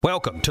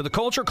Welcome to the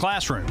Culture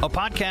Classroom, a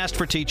podcast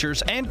for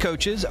teachers and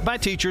coaches by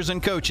teachers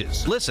and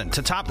coaches. Listen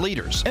to top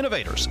leaders,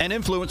 innovators, and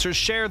influencers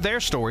share their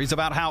stories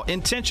about how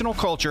intentional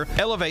culture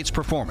elevates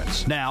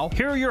performance. Now,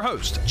 here are your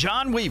hosts,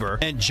 John Weaver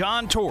and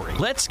John Torrey.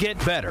 Let's get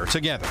better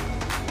together.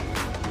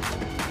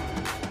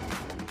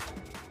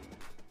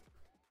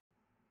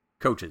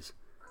 Coaches,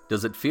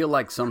 does it feel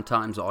like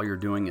sometimes all you're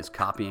doing is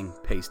copying,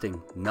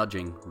 pasting,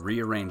 nudging,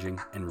 rearranging,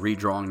 and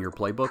redrawing your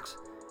playbooks?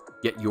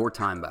 Get your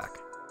time back.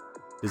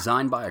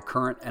 Designed by a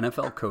current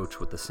NFL coach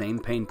with the same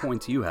pain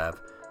points you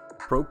have,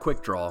 Pro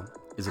Quick Draw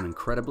is an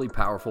incredibly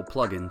powerful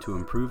plugin to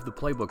improve the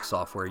playbook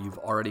software you've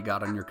already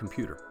got on your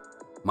computer,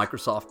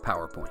 Microsoft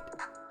PowerPoint.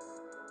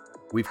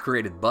 We've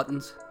created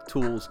buttons,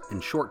 tools,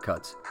 and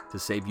shortcuts to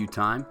save you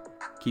time,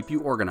 keep you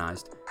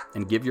organized,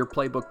 and give your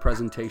playbook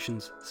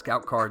presentations,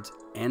 scout cards,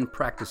 and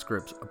practice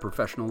scripts a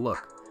professional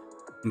look,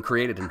 and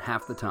created in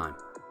half the time.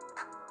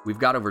 We've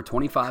got over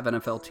 25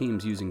 NFL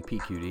teams using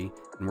PQD,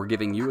 and we're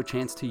giving you a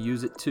chance to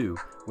use it too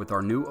with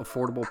our new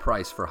affordable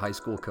price for high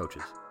school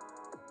coaches.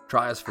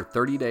 Try us for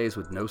 30 days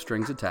with no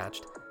strings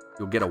attached.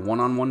 You'll get a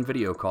one-on-one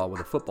video call with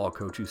a football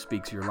coach who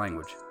speaks your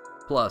language.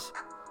 Plus,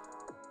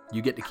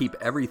 you get to keep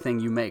everything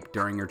you make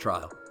during your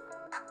trial.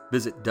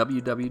 Visit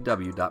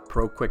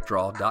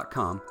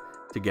www.proquickdraw.com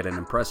to get an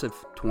impressive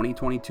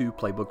 2022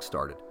 playbook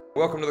started.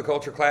 Welcome to the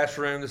Culture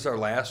Classroom. This is our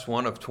last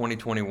one of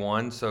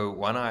 2021, so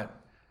why not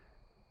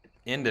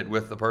end it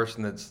with the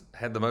person that's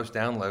had the most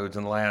downloads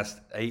in the last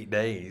 8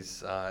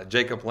 days,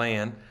 Jacob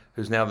Land,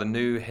 who's now the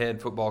new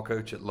head football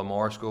coach at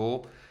Lamar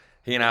School.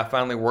 He and I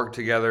finally worked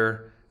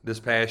together this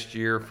past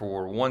year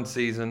for one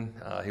season.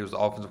 He was the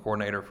offensive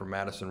coordinator for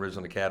Madison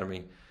Ridgeland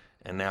Academy,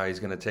 and now he's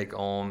going to take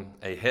on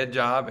a head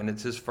job, and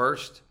it's his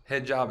first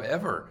head job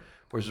ever,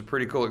 which is a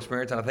pretty cool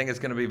experience, and I think it's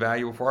going to be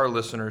valuable for our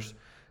listeners,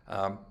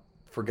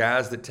 for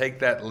guys that take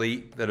that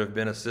leap, that have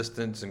been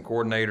assistants and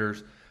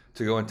coordinators,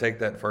 to go and take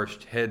that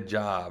first head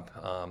job.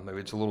 Maybe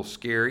it's a little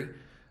scary,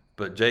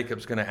 but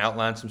Jacob's going to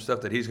outline some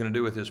stuff that he's going to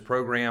do with his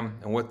program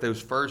and what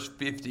those first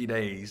 50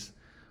 days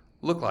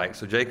look like.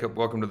 So Jacob,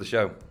 welcome to the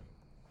show.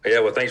 Yeah,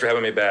 well, thanks for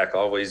having me back.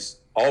 Always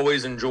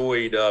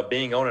enjoyed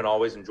being on and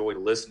always enjoyed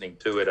listening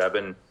to it. I've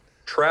been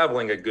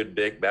traveling a good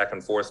bit back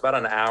and forth. It's about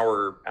an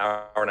hour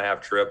and a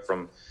half trip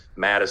from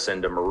Madison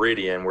to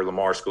Meridian, where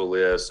Lamar School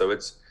is. So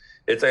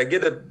I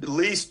get at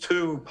least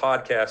 2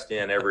 podcasts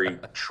in every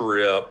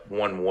trip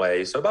one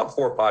way. So about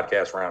 4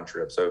 podcasts round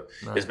trip. So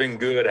nice. It's been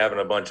good having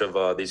a bunch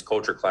of these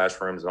culture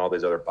classrooms and all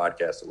these other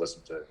podcasts to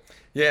listen to.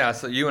 Yeah.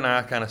 So you and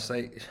I kind of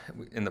say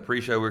in the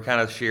pre-show, we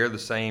kind of share the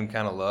same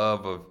kind of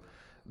love of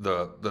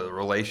the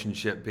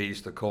relationship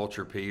piece, the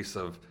culture piece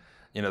of,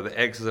 the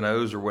X's and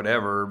O's or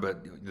whatever.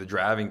 But the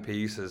driving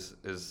piece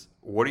is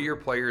what are your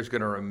players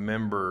going to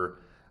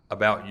remember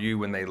about you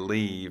when they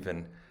leave,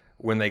 and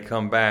when they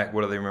come back,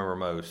 what do they remember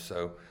most?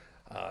 So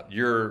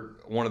you're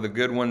one of the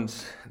good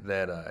ones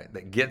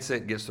that gets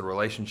the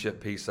relationship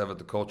piece of it,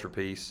 the culture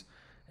piece.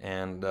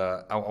 And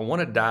I want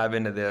to dive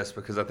into this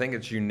because I think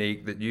it's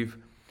unique that you've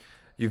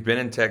been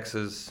in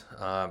Texas.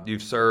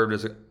 You've served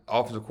as an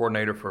offensive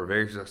coordinator for a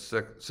very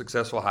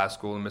successful high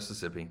school in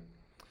Mississippi.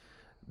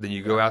 Then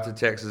you go out to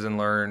Texas and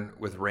learn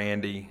with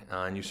Randy,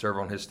 and you serve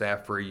on his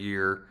staff for a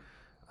year.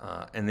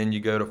 And then you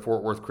go to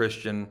Fort Worth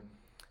Christian,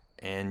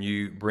 and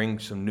you bring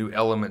some new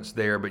elements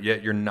there, but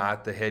yet you're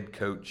not the head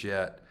coach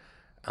yet.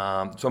 So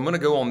I'm going to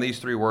go on these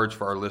 3 words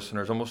for our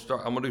listeners. I'm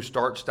going to do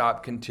start,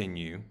 stop,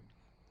 continue.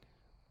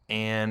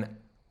 And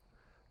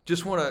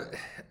just want to,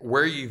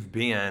 where you've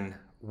been,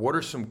 what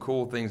are some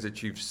cool things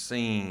that you've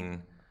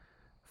seen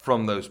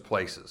from those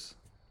places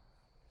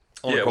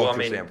on a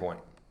culture standpoint?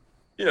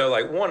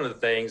 Like one of the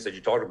things that you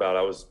talked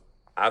about,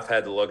 I've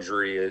had the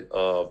luxury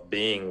of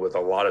being with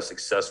a lot of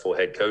successful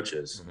head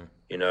coaches. Mm-hmm.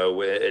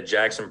 At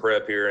Jackson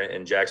Prep here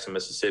in Jackson,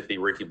 Mississippi,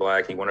 Ricky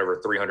Black, he won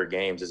over 300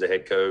 games as a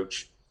head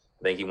coach.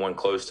 I think he won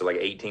close to like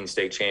 18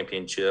 state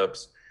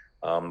championships.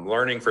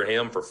 Learning for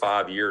him for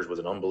 5 years was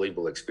an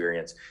unbelievable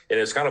experience. And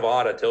it's kind of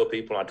odd. I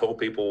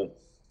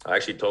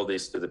actually told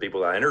these to the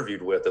people that I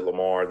interviewed with at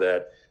Lamar,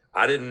 that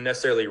I didn't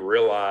necessarily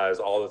realize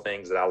all the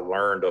things that I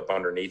learned up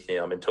underneath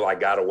him until I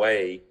got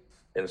away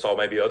and saw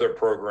maybe other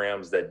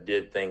programs that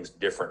did things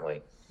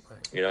differently.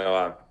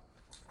 Right.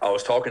 I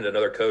was talking to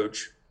another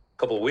coach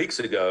couple of weeks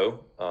ago,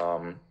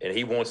 and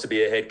he wants to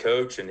be a head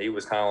coach, and he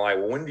was kind of like,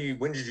 well, when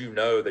did you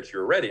know that you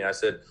were ready? And I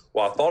said,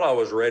 well, I thought I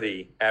was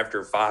ready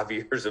after 5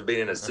 years of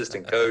being an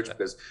assistant coach,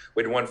 because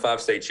we'd won 5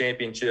 state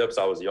championships.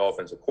 I was the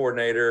offensive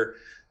coordinator.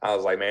 I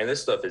was like, man,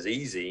 this stuff is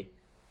easy.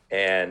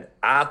 And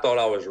I thought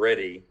I was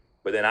ready,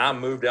 but then I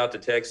moved out to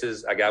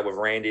Texas. I got with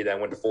Randy, then I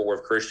went to Fort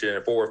Worth Christian.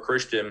 At Fort Worth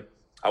Christian,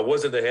 I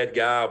wasn't the head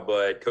guy,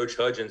 but Coach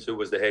Hudgens, who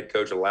was the head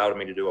coach, allowed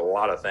me to do a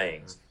lot of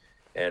things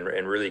and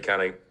really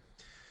kind of,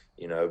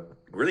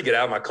 really get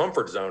out of my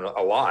comfort zone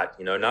a lot.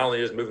 Not only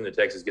just moving to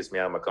Texas gets me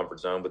out of my comfort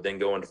zone, but then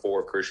going to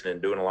Fort Worth Christian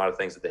and doing a lot of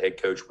things that the head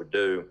coach would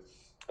do.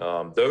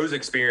 Those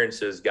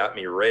experiences got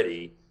me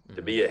ready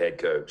to be a head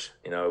coach.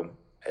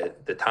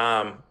 at the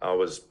time,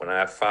 when I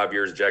had 5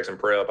 years at Jackson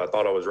Prep, I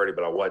thought I was ready,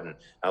 but I wasn't.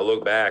 I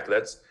look back,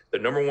 that's the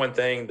number one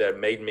thing that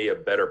made me a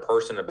better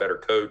person, a better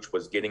coach,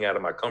 was getting out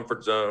of my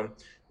comfort zone,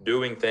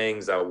 doing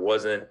things I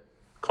wasn't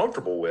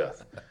comfortable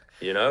with.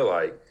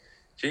 Like,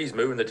 geez,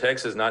 moving to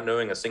Texas, not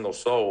knowing a single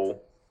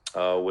soul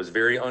was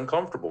very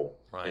uncomfortable.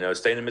 Right.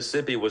 Staying in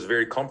Mississippi was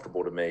very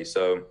comfortable to me.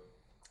 So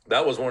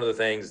that was one of the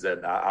things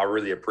that I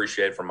really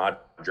appreciate from my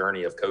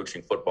journey of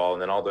coaching football.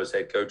 And then all those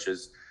head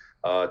coaches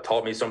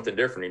taught me something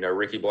different.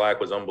 Ricky Black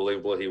was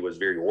unbelievable. He was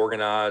very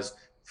organized,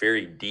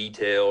 very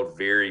detailed,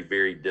 very,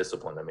 very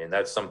disciplined. I mean,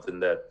 that's something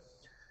that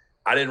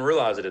I didn't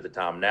realize it at the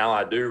time. Now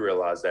I do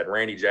realize that.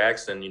 Randy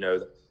Jackson,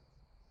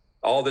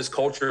 all this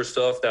culture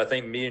stuff that I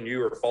think me and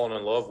you are falling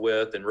in love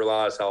with and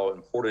realize how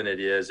important it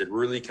is. It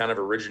really kind of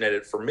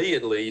originated, for me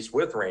at least,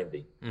 with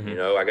Randy.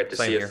 Mm-hmm. I got to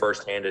see it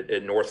firsthand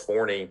at North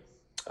Forney,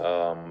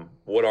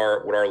 what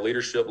our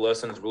leadership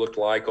lessons looked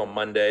like on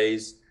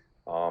Mondays,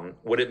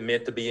 what it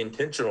meant to be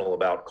intentional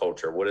about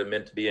culture, what it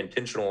meant to be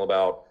intentional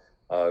about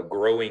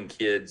growing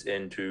kids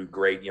into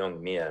great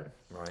young men.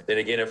 Right. Then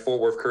again, at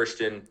Fort Worth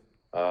Christian,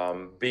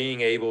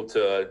 being able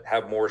to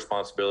have more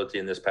responsibility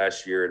in this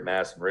past year at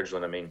Mass and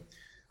Ridgeland. I mean,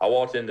 I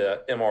walked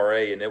into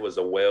MRA and it was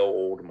a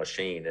well-oiled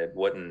machine. It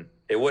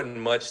wasn't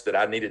much that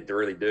I needed to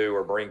really do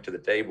or bring to the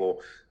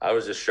table. I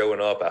was just showing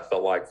up, I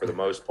felt like, for the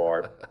most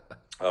part.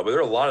 But there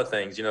are a lot of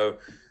things,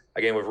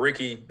 again, with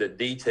Ricky, the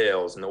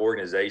details and the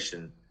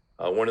organization.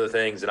 One of the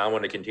things that I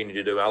want to continue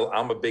to do,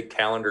 I'm a big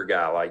calendar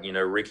guy. Like,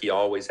 Ricky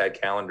always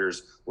had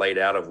calendars laid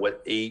out of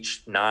what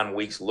each 9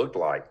 weeks looked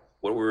like,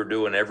 what we were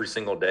doing every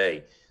single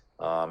day.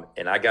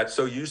 And I got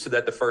so used to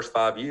that the first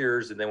 5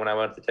 years. And then when I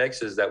went to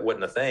Texas, that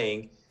wasn't a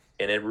thing.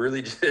 And it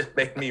really just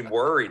made me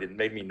worried and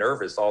made me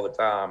nervous all the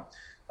time.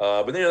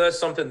 But that's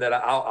something that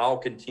I'll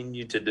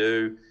continue to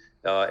do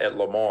at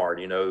Lamar.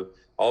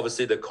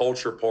 Obviously the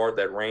culture part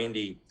that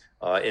Randy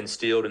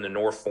instilled in the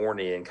North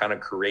Forney and kind of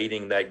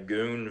creating that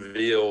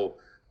Goonville,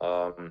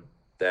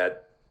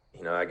 that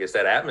I guess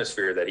that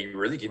atmosphere that he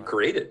really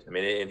created. I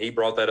mean, and he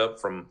brought that up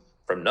from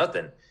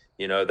nothing.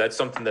 That's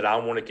something that I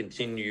want to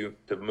continue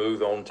to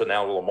move on to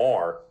now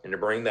Lamar, and to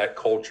bring that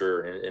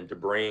culture and to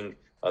bring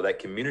that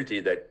community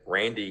that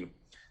Randy,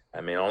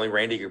 only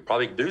Randy could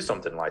probably do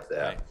something like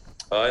that.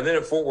 Right. And then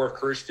at Fort Worth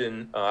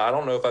Christian, I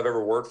don't know if I've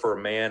ever worked for a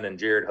man in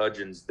Jared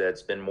Hudgens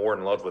that's been more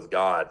in love with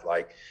God.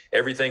 Like,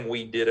 everything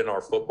we did in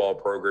our football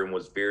program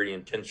was very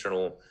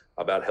intentional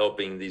about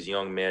helping these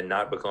young men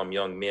not become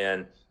young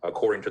men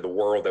according to the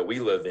world that we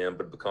live in,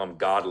 but become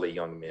godly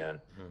young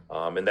men.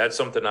 Mm-hmm. And that's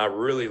something I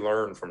really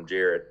learned from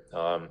Jared.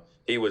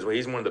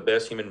 He's one of the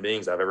best human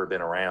beings I've ever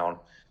been around.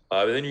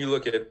 And then you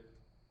look at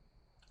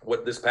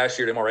what this past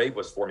year at MRA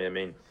was for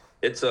me.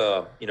 It's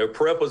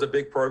prep was a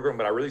big program,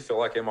 but I really feel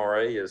like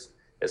MRA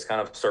has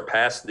kind of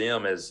surpassed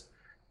them I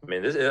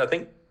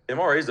think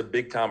MRA is a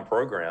big time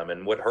program,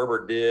 and what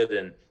Herbert did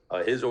and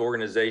his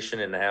organization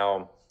and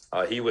how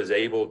he was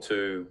able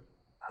to,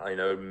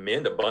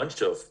 mend a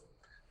bunch of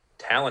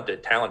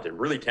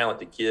really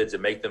talented kids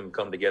and make them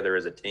come together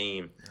as a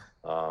team,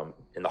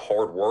 and the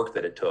hard work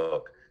that it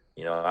took.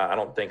 I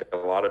don't think a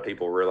lot of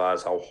people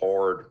realize how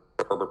hard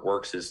Herbert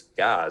works his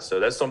guys. So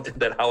that's something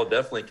that I'll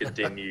definitely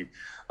continue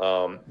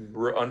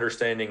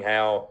understanding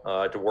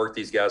how to work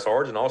these guys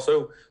hard, and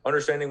also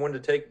understanding when to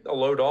take a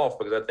load off,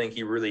 because I think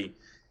he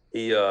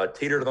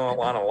teetered on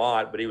the line a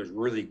lot, but he was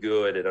really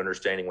good at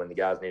understanding when the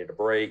guys needed a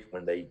break,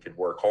 when they could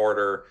work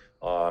harder.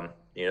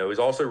 He's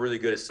also really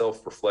good at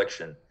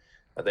self-reflection.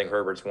 I think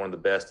Herbert's one of the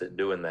best at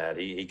doing that.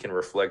 He can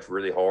reflect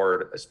really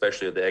hard,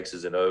 especially at the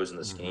X's and O's and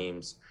the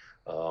schemes,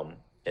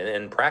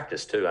 and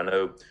practice too. I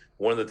know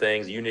one of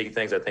the unique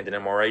things I think that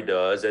MRA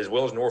does, as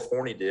well as North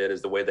Forney did,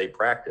 is the way they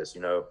practice.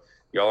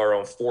 Y'all are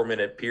on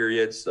 4-minute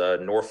periods.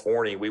 North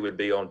Forney, we would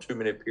be on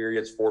 2-minute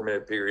periods,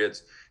 4-minute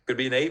periods. Could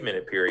be an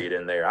 8-minute period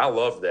in there. I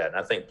love that, and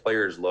I think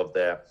players love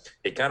that.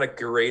 It kind of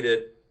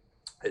curated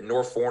at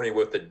North Forney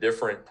with the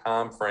different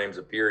time frames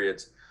of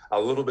periods, a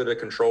little bit of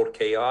controlled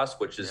chaos,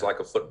 which is like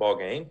a football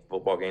game.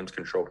 Football game's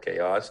controlled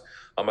chaos.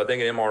 I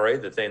think in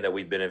MRA, the thing that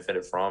we've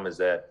benefited from is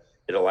that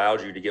it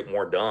allows you to get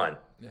more done.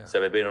 Yeah.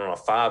 So if being on a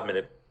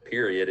 5-minute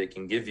period, it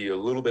can give you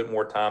a little bit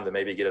more time to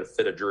maybe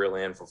fit a drill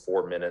in for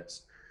 4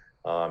 minutes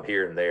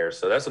here and there.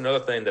 So that's another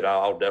thing that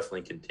I'll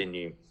definitely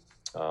continue.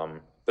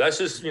 But that's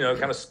just,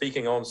 kind of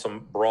speaking on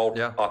some broad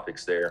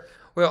topics there.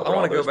 Well, I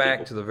want to go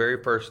back to the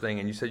very first thing.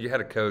 And you said you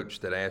had a coach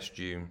that asked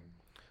you,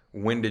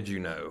 when did you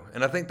know?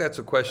 And I think that's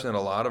a question that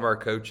a lot of our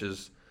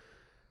coaches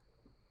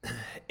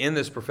in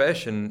this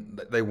profession,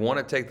 they want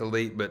to take the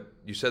leap, but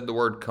you said the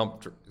word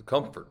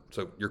comfort.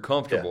 So you're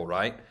comfortable,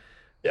 right?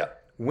 Yeah.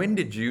 When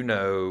did you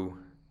know,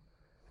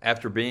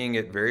 after being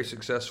at very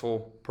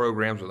successful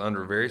programs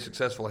under very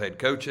successful head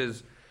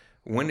coaches,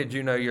 when did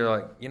you know you're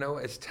like,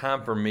 it's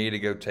time for me to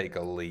go take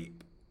a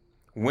leap?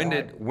 When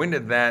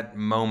did that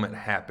moment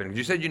happen? Because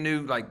you said you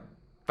knew like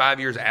 5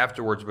 years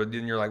afterwards, but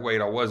then you're like, wait,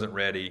 I wasn't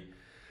ready.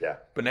 Yeah.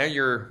 But now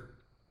you're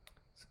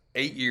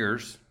 8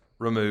 years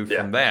removed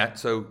from that.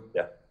 So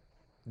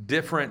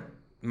different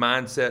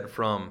mindset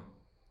from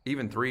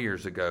even 3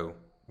 years ago.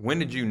 when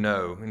did you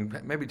know,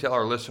 and maybe tell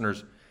our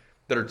listeners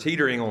that are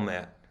teetering on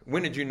that,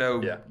 when did you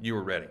know you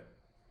were ready?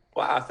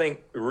 Well, I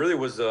think it really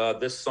was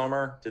this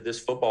summer to this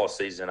football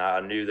season. I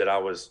knew that I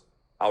was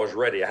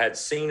ready. I had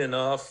seen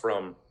enough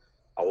from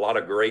a lot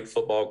of great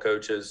football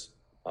coaches.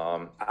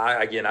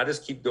 I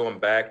just keep going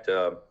back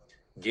to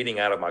getting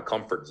out of my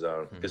comfort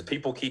zone, because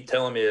people keep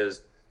telling me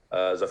as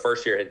a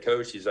first-year head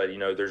coach, he's like,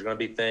 there's going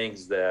to be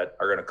things that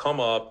are going to come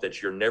up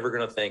that you're never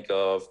going to think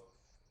of,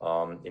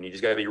 and you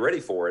just got to be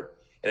ready for it.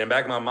 And in the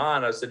back of my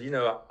mind, I said,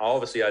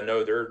 obviously I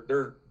know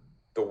they're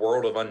the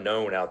world of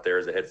unknown out there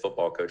as a head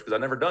football coach, because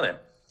I've never done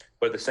it.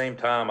 But at the same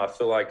time, I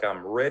feel like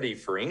I'm ready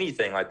for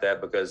anything like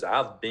that, because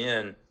I've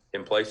been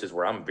in places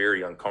where I'm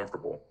very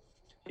uncomfortable,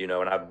 and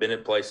I've been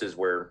in places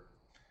where,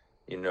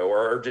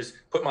 or just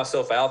put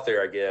myself out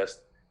there, I guess,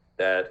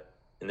 that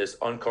in this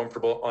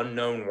uncomfortable,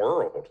 unknown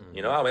world.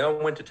 I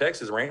went to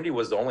Texas. Randy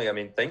was the only,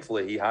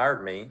 thankfully he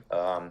hired me,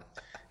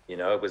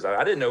 because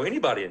I didn't know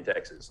anybody in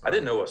Texas. I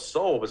didn't know a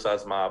soul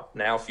besides my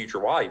now future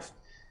wife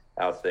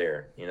out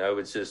there.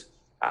 It's just,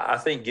 I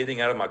think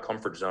getting out of my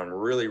comfort zone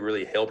really,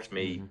 really helped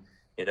me.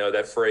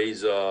 That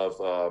phrase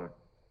of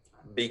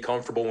be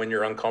comfortable when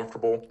you're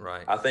uncomfortable.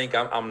 Right. I think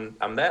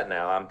I'm that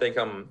now.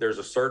 There's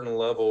a certain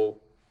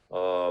level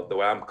the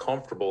way I'm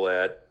comfortable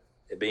at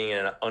being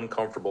in an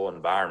uncomfortable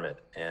environment.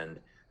 And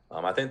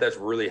I think that's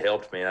really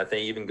helped me. And I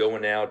think even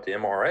going out to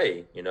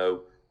MRA,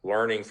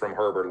 learning from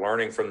Herbert,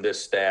 learning from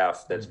this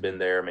staff that's been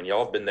there.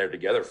 Y'all have been there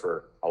together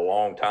for a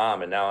long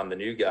time, and now I'm the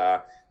new guy.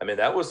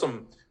 That was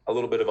a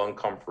little bit of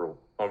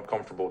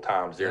uncomfortable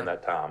times during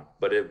that time,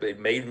 but it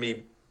made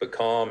me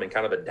become and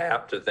kind of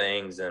adapt to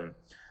things. And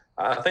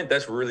I think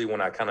that's really when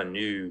I kind of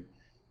knew,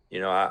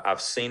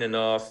 I've seen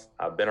enough.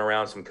 I've been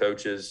around some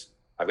coaches.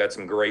 I've got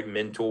some great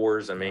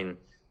mentors.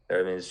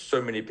 There's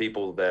so many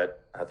people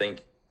that I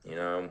think,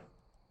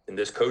 in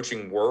this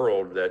coaching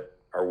world that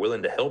are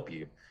willing to help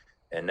you.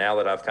 And now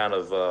that I've kind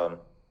of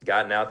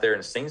gotten out there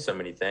and seen so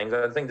many things,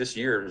 I think this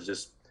year is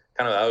just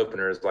kind of an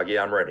eye-opener. It's like,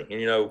 I'm ready.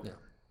 And,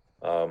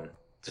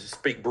 to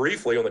speak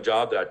briefly on the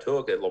job that I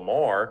took at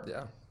Lamar,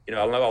 I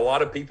know a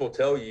lot of people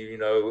tell you,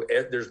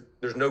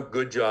 there's no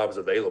good jobs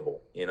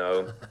available,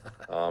 and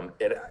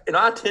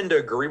I tend to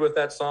agree with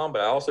that some,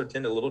 but I also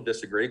tend to a little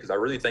disagree, because I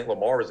really think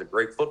Lamar is a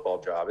great football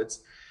job.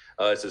 It's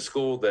a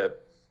school that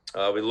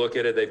we look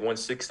at it, they've won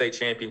 6 state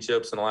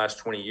championships in the last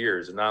 20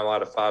 years. There's not a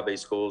lot of 5A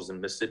schools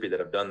in Mississippi that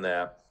have done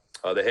that.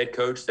 The head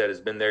coach that has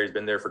been there, he's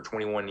been there for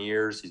 21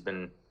 years. He's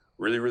been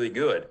really, really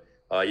good.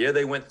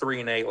 They went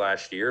 3-8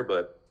 last year,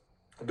 but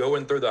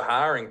going through the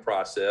hiring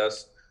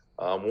process,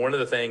 one of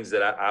the things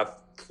that I've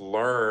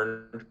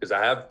learned, because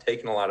I have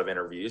taken a lot of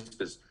interviews,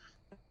 because,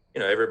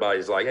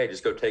 everybody's like, hey,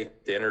 just go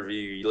take the interview,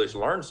 you at least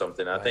learn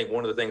something. Right. I think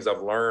one of the things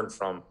I've learned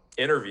from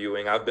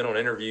interviewing, I've been on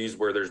interviews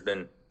where there's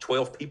been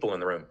 12 people in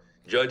the room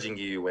judging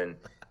you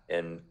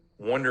and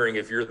wondering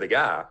if you're the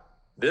guy.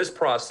 This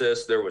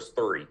process, there was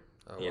 3.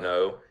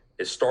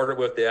 It started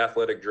with the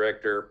athletic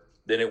director,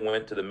 then it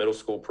went to the middle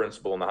school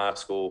principal and the high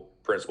school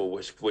principal,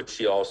 which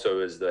she also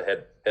is the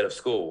head of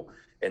school.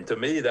 And to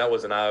me, that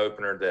was an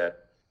eye-opener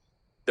that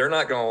they're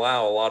not going to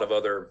allow a lot of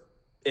other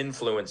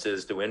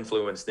influences to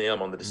influence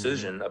them on the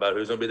decision about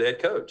who's going to be the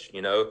head coach.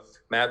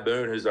 Matt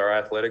Boone, who's our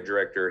athletic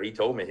director, he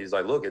told me, he's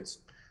like, look,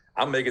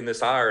 I'm making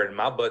this hire and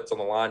my butt's on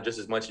the line just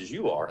as much as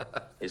you are.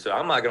 He said,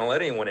 I'm not going to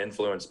let anyone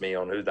influence me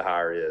on who the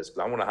hire is,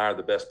 because I want to hire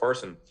the best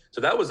person.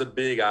 So that was a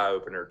big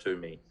eye-opener to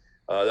me.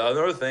 The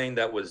other thing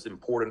that was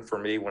important for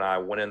me when I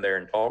went in there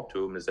and talked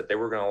to them is that they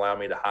were going to allow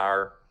me to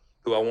hire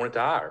who I wanted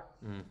to hire.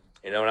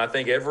 And I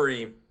think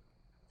every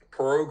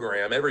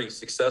program, every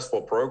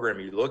successful program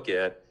you look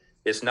at,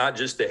 it's not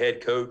just the head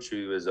coach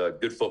who is a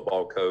good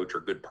football coach or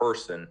good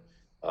person.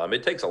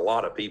 It takes a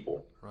lot of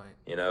people. Right.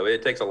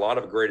 It takes a lot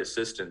of great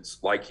assistants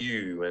like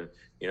you and,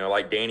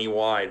 like Danny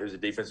White, who's a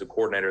defensive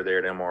coordinator there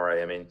at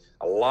MRA.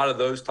 A lot of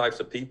those types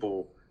of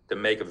people to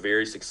make a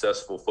very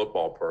successful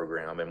football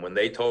program. And when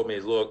they told me,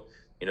 look,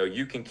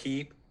 you can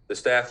keep the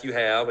staff you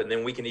have, and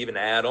then we can even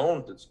add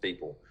on to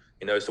people.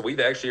 So we've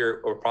actually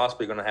are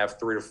possibly going to have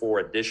 3 or 4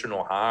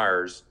 additional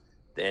hires,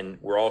 and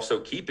we're also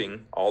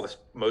keeping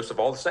most of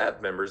all the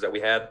staff members that we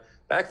had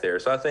back there.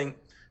 So I think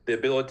the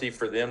ability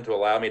for them to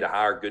allow me to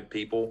hire good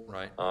people,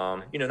 right?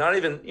 Not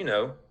even,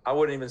 I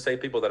wouldn't even say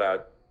people that I,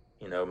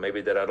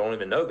 maybe that I don't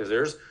even know, because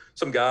there's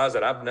some guys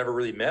that I've never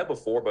really met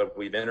before, but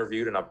we've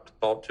interviewed and I've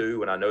talked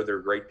to, and I know they're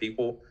great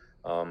people.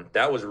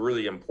 That was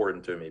really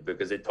important to me,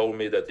 because it told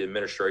me that the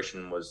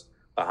administration was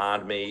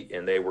behind me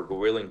and they were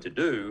willing to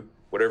do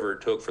whatever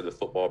it took for the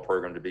football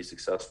program to be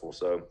successful.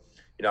 So,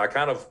 I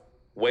kind of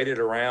waited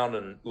around,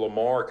 and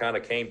Lamar kind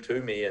of came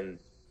to me, and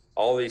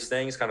all these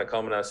things kind of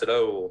come, and I said,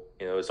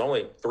 it's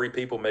only 3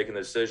 people making the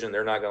decision.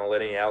 They're not going to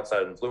let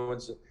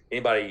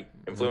anybody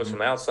influence from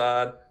the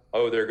outside.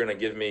 They're going to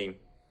give me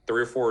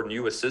 3 or 4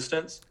 new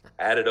assistants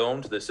added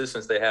on to the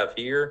assistants they have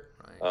here.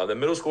 Right. The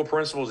middle school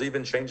principal's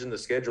even changing the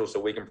schedule so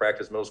we can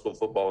practice middle school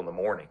football in the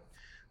morning.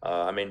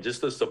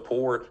 Just the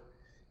support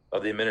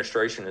of the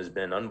administration has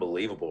been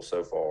unbelievable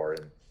so far.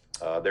 And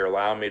they're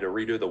allowing me to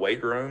redo the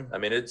weight room.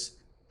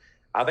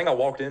 I think I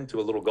walked into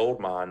a little gold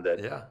mine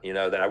that,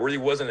 that I really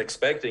wasn't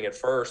expecting at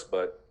first,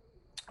 but,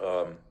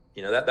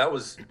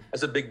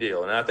 that's a big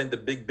deal. And I think the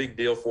big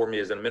deal for me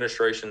is an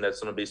administration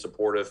that's going to be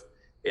supportive,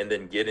 and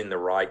then getting the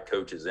right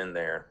coaches in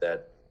there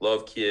that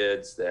love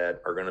kids,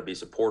 that are going to be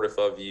supportive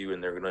of you,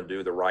 and they're going to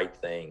do the right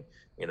thing.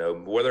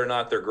 Whether or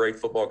not they're great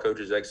football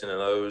coaches, X and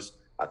O's,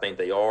 I think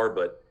they are,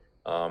 but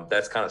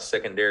that's kind of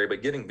secondary.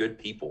 But getting good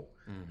people,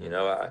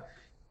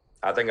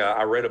 I think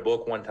I read a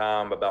book one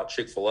time about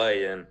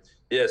Chick-fil-A, and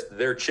yes,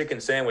 their chicken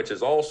sandwich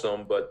is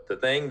awesome, but the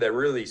thing that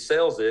really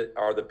sells it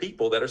are the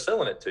people that are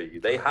selling it to you.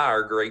 They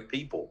hire great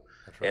people.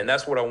 That's right. And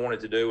that's what I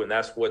wanted to do, and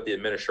that's what the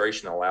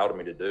administration allowed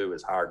me to do,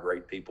 is hire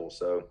great people.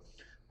 So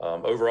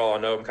overall, I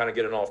know I'm kind of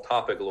getting off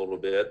topic a little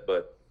bit,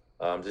 but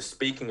just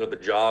speaking of the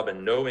job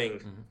and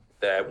knowing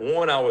that,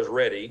 one, I was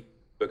ready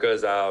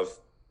because I've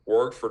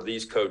worked for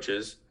these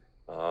coaches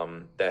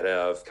that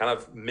have kind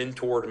of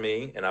mentored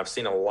me, and I've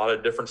seen a lot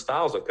of different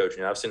styles of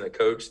coaching. I've seen a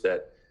coach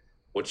that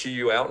will chew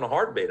you out in a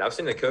heartbeat. I've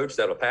seen a coach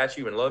that'll pat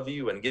you and love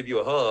you and give you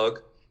a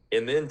hug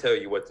and then tell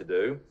you what to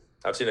do.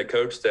 I've seen a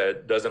coach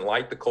that doesn't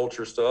like the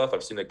culture stuff.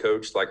 I've seen a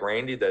coach like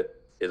Randy that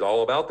is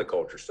all about the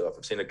culture stuff.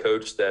 I've seen a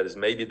coach that is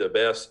maybe the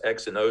best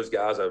X and O's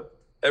guys I've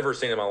ever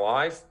seen in my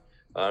life.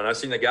 And I've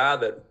seen a guy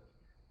that,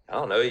 I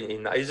don't know,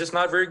 he's just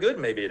not very good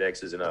maybe at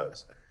X's and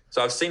O's.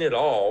 So I've seen it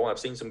all. I've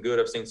seen some good,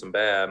 I've seen some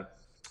bad.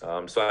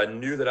 So I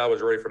knew that I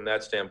was ready from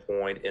that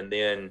standpoint, and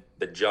then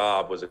the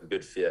job was a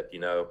good fit.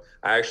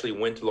 I actually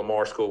went to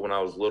Lamar School when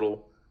I was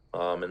little,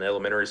 in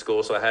elementary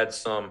school, so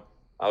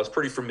I was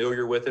pretty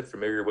familiar with it,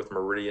 familiar with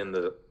Meridian,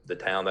 the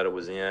town that it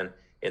was in,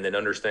 and then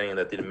understanding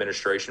that the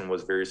administration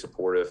was very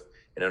supportive,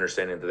 and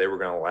understanding that they were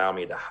going to allow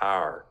me to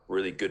hire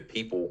really good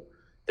people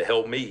to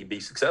help me be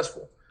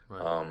successful.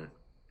 Right.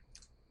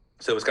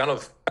 So it was kind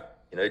of,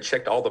 it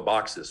checked all the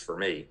boxes for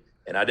me.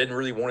 And I didn't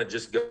really want to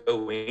just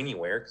go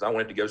anywhere, because I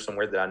wanted to go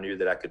somewhere that I knew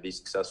that I could be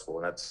successful.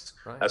 And that's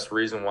the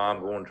reason why I'm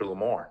going to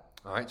Lamar.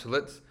 All right. So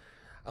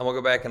I'm going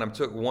to go back, and I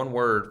took one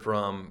word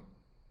from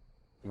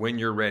when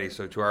you're ready.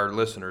 So to our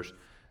listeners,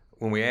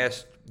 when we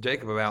asked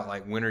Jacob about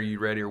like, when are you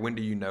ready, or when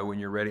do you know when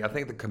you're ready? I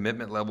think the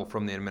commitment level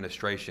from the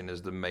administration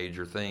is the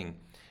major thing.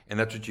 And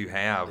that's what you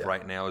have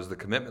right now, is the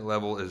commitment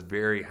level is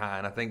very high.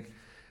 And I think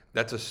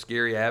that's a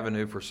scary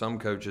avenue for some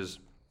coaches.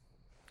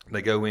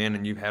 They go in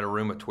and you've had a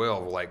room of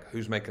 12, like,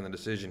 who's making the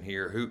decision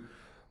here?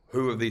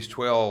 Who of these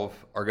 12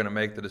 are going to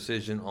make the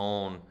decision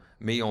on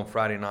me on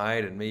Friday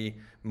night and me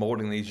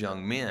molding these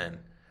young men?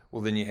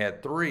 Well, then you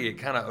had 3. It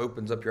kind of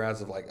opens up your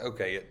eyes of like,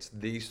 okay, it's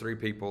these 3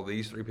 people.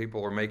 These 3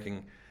 people are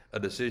making a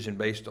decision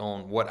based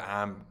on what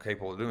I'm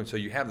capable of doing. So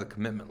you have the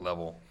commitment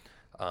level.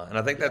 And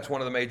I think that's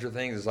one of the major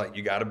things, is like,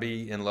 you got to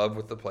be in love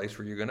with the place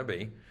where you're going to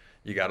be.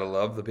 You got to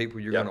love the people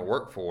you're going to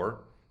work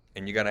for.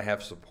 And you got to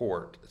have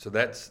support. So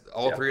that's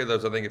all 3 of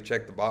those, I think, have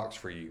checked the box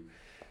for you.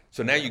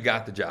 So now you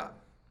got the job.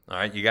 All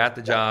right, you got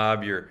the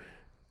job. You're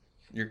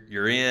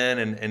in,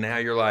 and now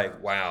you're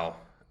like, wow,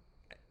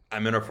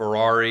 I'm in a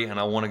Ferrari and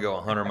I want to go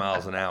 100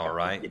 miles an hour.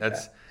 Right.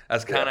 That's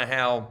kind of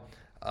how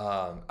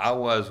I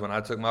was when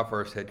I took my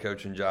first head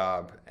coaching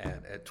job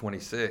at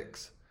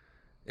 26.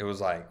 It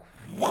was like,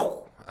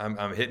 whoa,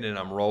 I'm hitting it,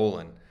 I'm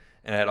rolling,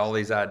 and I had all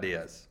these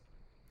ideas.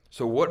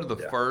 So what do the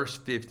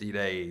first 50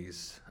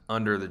 days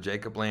under the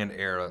Jacob Land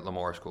era at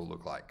Lamar School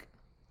look like?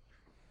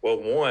 Well,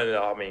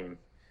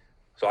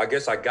 so I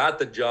guess I got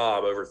the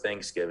job over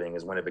Thanksgiving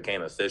is when it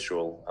became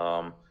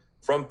official.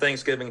 From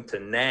Thanksgiving to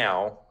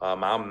now,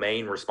 my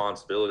main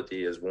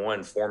responsibility is,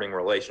 one, forming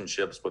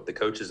relationships with the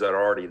coaches that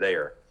are already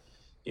there.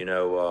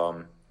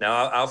 Now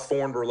I've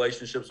formed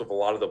relationships with a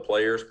lot of the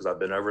players because I've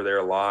been over there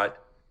a lot.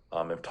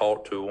 I've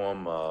talked to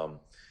them,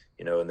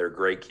 and they're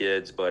great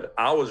kids. But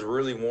I was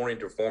really wanting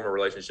to form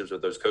relationships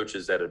with those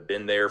coaches that had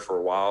been there for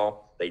a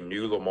while. They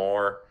knew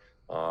Lamar,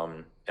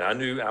 and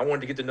I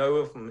wanted to get to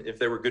know if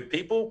they were good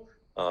people,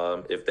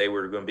 if they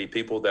were going to be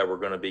people that were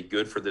going to be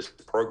good for this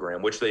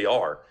program, which they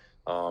are.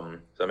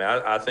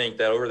 I think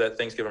that over that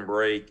Thanksgiving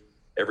break,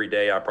 every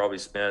day I probably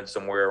spent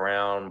somewhere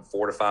around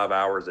 4 to 5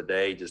 hours a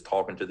day just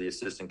talking to the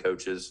assistant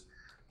coaches,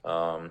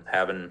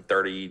 having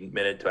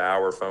 30-minute to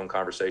hour phone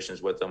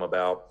conversations with them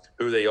about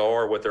who they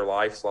are, what their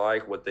life's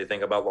like, what they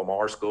think about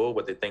Lamar School,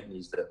 what they think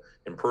needs to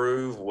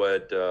improve,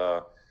 what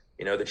the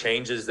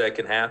changes that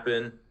can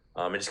happen,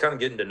 and just kind of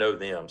getting to know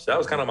them. So that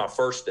was kind of my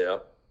first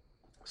step.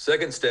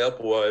 Second step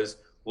was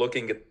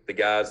looking at the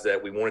guys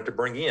that we wanted to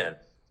bring in,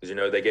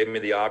 because they gave me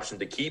the option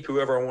to keep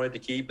whoever I wanted to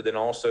keep, but then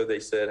also they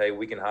said, hey,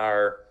 we can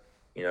hire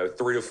 3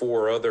 to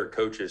 4 other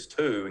coaches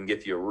too and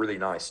get you a really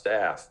nice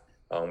staff.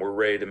 We're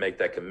ready to make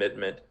that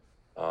commitment.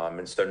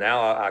 And so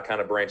now I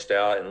kind of branched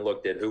out and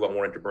looked at who I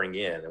wanted to bring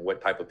in and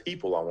what type of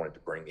people I wanted to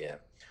bring in.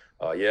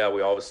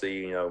 We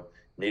obviously,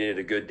 needed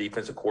a good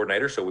defensive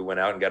coordinator. So we went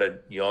out and got a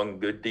young,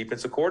 good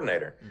defensive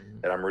coordinator,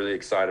 and I'm really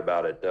excited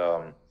about it.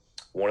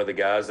 One of the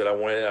guys that I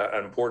wanted,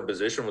 an important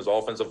position, was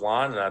offensive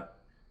line. And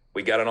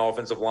we got an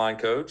offensive line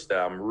coach that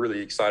I'm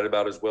really excited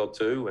about as well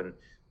too. And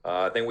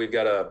I think we've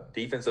got a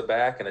defensive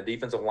back and a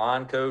defensive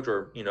line coach,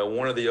 or,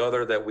 one or the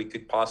other that we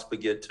could possibly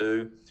get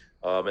to.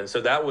 And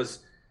so that was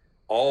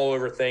all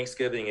over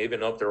Thanksgiving,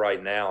 even up to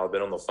right now, I've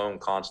been on the phone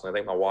constantly. I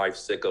think my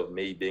wife's sick of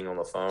me being on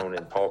the phone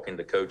and talking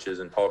to coaches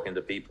and talking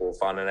to people,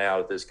 finding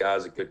out if this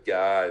guy's a good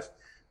guy,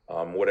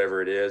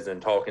 whatever it is,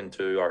 and talking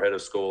to our head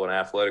of school and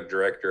athletic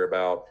director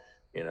about,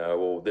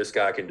 well, this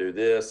guy can do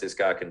this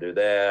guy can do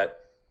that.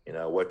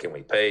 What can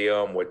we pay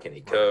him? What can he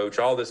coach?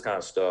 All this kind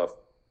of stuff.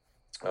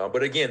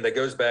 But again, that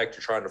goes back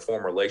to trying to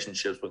form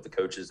relationships with the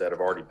coaches that have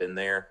already been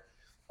there.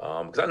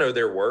 Because I know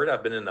their word.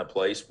 I've been in a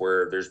place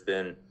where there's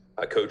been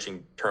a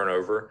coaching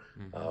turnover,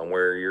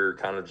 where you're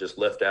kind of just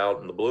left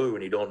out in the blue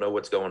and you don't know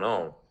what's going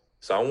on.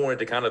 So I wanted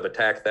to kind of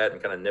attack that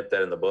and kind of nip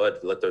that in the bud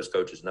to let those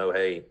coaches know,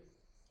 hey,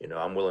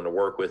 I'm willing to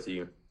work with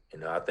you.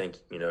 I think,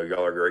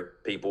 y'all are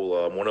great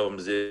people. One of them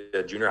is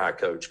a junior high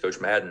coach,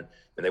 Coach Madden,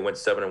 and they went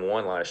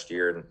 7-1 last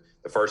year. And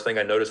the first thing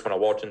I noticed when I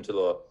walked into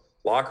the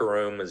locker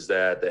room is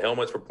that the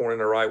helmets were pointing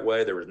the right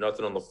way. There was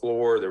nothing on the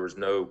floor. There was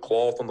no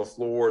cloth on the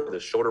floor. The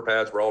shoulder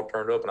pads were all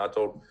turned up. And I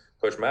told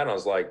Coach Madden, I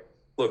was like,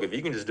 look, if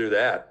you can just do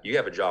that, you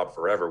have a job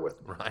forever with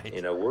me.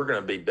 Right. We're going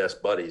to be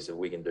best buddies if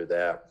we can do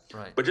that.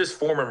 Right. But just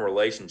forming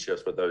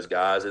relationships with those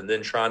guys and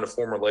then trying to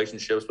form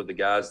relationships with the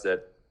guys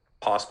that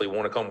possibly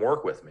want to come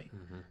work with me.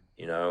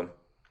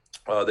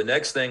 The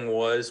next thing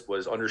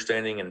was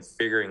understanding and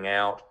figuring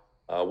out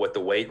what the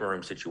weight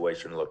room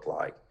situation looked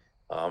like.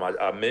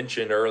 I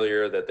mentioned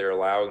earlier that they're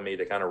allowing me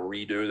to kind of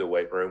redo the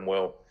weight room.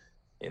 Well,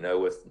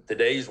 with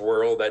today's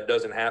world, that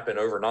doesn't happen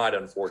overnight,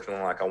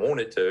 unfortunately, like I want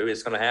it to.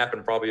 It's going to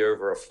happen probably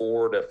over a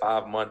 4 to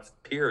 5 month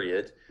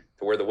period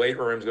to where the weight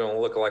room is going to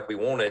look like we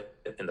want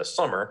it in the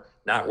summer,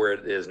 not where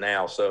it is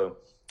now. So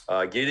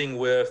getting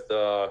with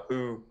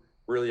who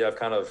really I've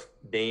kind of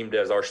deemed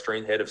as our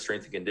head of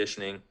strength and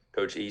conditioning,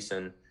 Coach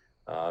Eason,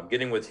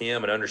 getting with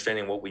him and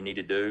understanding what we need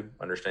to do,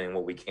 understanding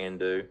what we can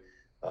do.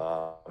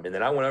 And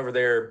then I went over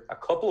there a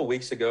couple of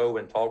weeks ago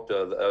and talked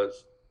to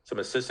some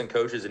assistant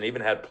coaches and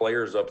even had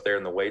players up there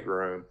in the weight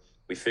room.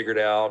 We figured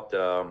out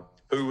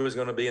who was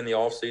going to be in the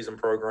off-season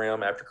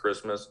program after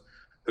Christmas,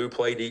 who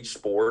played each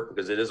sport,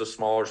 because it is a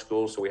smaller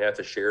school, so we have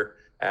to share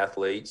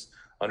athletes,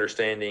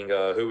 understanding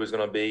who was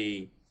going to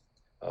be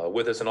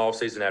with us in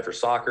off-season after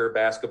soccer,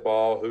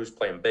 basketball, who's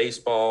playing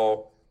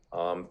baseball,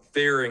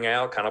 figuring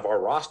out kind of our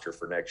roster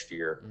for next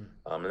year.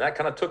 And that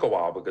kind of took a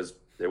while because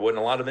there wasn't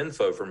a lot of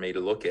info for me to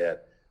look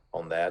at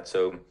on that.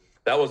 So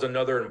that was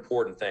another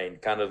important thing,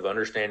 kind of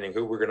understanding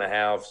who we're going to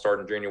have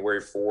starting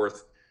January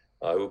 4th,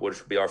 which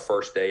will be our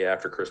first day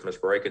after Christmas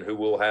break, and who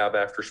we'll have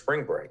after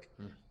spring break.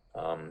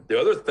 The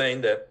other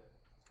thing that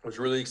was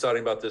really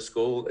exciting about this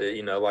school,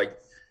 like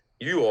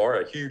you are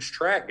a huge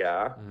track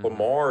guy.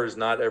 Lamar has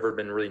not ever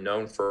been really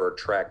known for a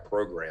track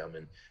program.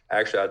 And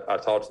actually, I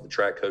talked to the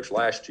track coach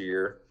last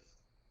year,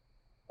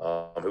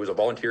 who was a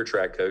volunteer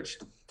track coach.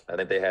 I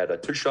think they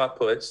had 2 shot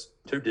puts,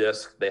 2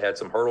 discs. They had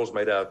some hurdles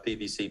made out of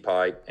PVC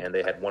pipe, and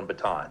they had 1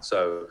 baton.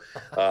 So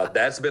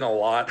that's been a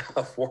lot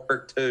of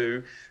work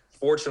too.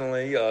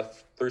 Fortunately,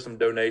 through some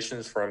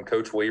donations from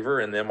Coach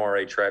Weaver and the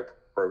MRA track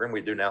program,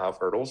 we do now have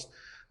hurdles.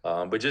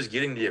 But just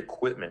getting the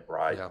equipment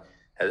right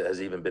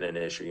has even been an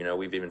issue.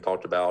 We've even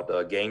talked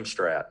about game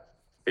strat,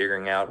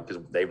 figuring out,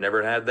 because they've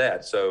never had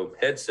that. So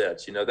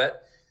headsets,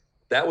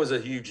 that was a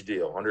huge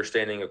deal.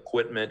 Understanding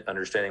equipment,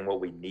 understanding what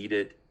we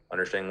needed,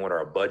 understanding what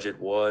our budget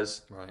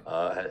was,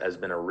 has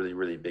been a really,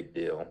 really big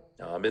deal.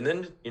 And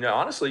then,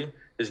 honestly,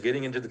 just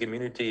getting into the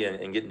community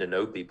and getting to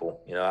know people.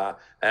 I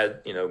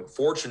had,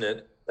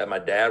 fortunate that my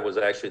dad was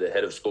actually the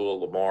head of school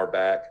at Lamar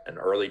back in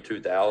early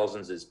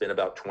 2000s. It's been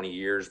about 20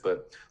 years,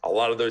 but a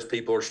lot of those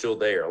people are still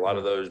there. A lot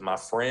of those, my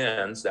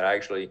friends that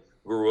actually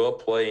grew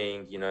up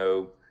playing,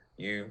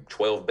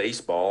 U12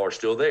 baseball are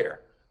still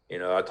there.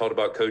 I talked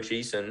about Coach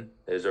Eason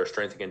as our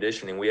strength and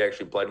conditioning. We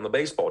actually played on the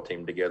baseball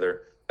team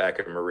together back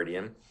at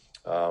Meridian.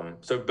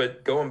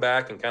 But going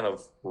back and kind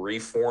of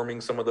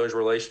reforming some of those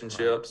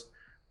relationships,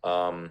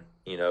 and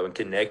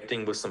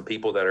connecting with some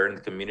people that are in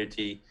the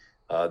community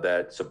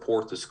that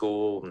support the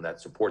school and that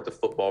support the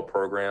football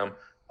program,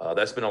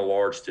 that's been a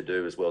large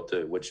to-do as well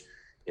too, which,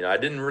 I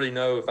didn't really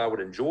know if I would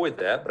enjoy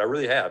that, but I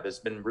really have. It's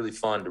been really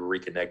fun to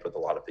reconnect with a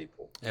lot of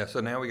people. Yeah, so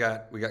now we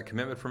got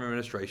commitment from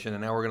administration,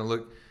 and now we're going to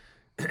look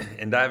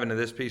and dive into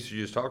this piece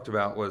you just talked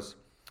about.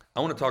 I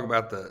want to talk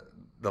about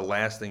the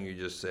last thing you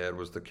just said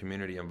was the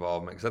community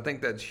involvement, because I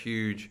think that's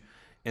huge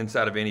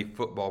inside of any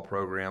football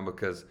program.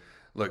 Because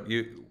look,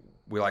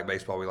 we like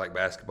baseball, we like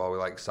basketball, we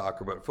like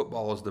soccer, but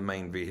football is the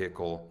main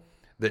vehicle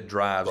that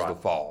drives the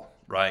fall,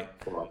 right?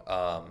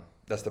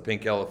 That's the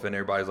pink elephant.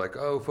 Everybody's like,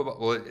 oh, football.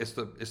 Well, it's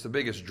the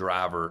biggest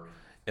driver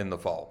in the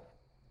fall.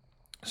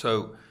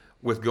 So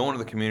with going to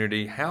the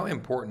community, how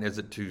important is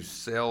it to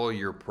sell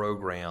your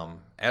program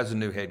as a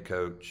new head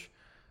coach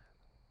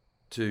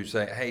to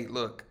say, hey,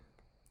 look,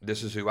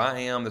 this is who I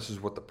am, this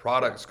is what the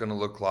product's going to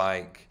look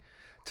like,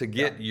 to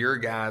get your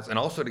guys and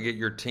also to get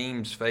your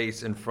team's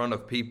face in front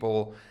of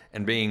people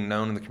and being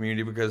known in the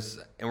community?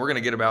 Because, and we're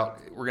going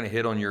to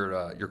hit on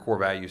your core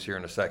values here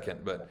in a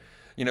second, but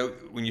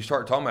when you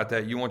start talking about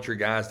that, you want your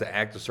guys to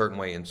act a certain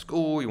way in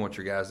school, you want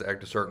your guys to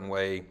act a certain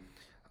way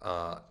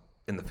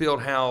in the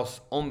field house,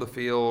 on the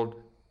field,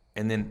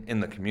 And then in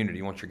the community,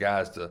 you want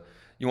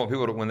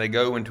people to, when they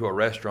go into a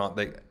restaurant,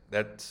 they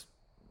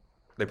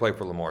play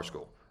for Lamar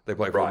School. They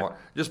play for Lamar,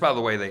 just by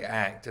the way they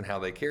act and how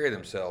they carry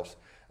themselves.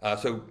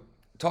 So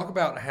talk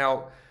about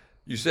how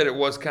you said it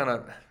was kind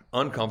of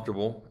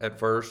uncomfortable at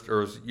first,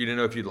 or you didn't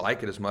know if you'd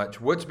like it as much.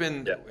 What's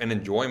been an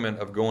enjoyment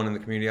of going in the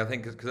community? I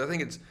think because I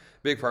think it's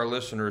big for our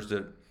listeners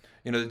that,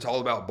 it's all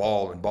about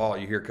ball.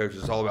 You hear coaches,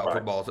 it's all about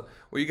football. So,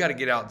 well, you got to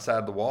get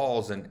outside the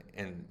walls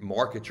and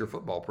market your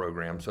football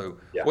program. So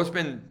what's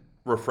been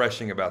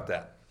refreshing about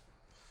that?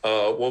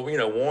 Well,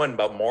 one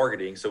about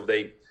marketing. So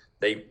they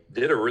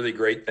did a really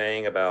great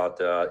thing about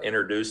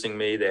introducing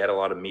me. They had a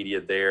lot of media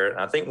there. And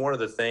I think one of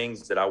the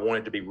things that I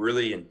wanted to be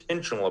really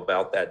intentional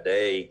about that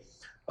day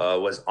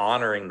was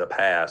honoring the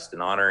past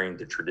and honoring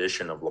the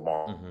tradition of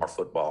Lamar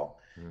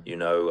football.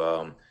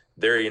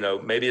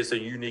 Maybe it's a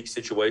unique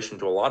situation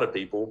to a lot of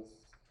people.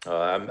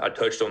 I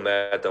touched on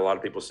that. A lot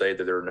of people say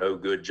that there are no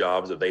good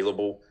jobs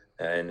available,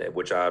 and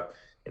which I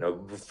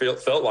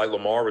felt like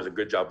Lamar was a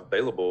good job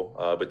available,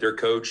 but their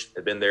coach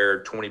had been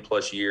there 20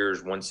 plus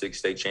years, won 6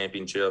 state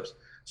championships.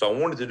 So I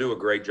wanted to do a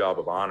great job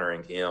of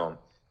honoring him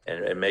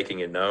and making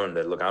it known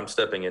that, look, I'm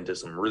stepping into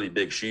some really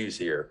big shoes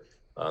here.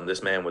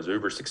 This man was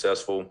uber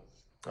successful.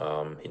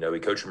 He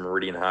coached at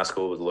Meridian High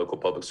School, was a local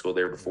public school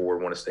there before,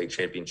 won a state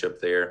championship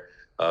there.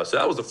 So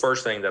that was the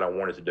first thing that I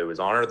wanted to do, is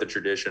honor the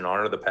tradition,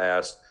 honor the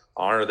past,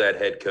 honor that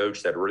head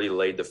coach that really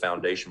laid the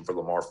foundation for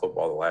Lamar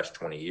football the last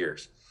 20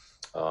 years.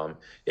 And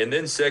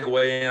then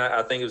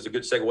I think it was a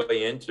good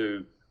segue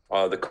into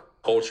the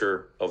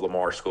culture of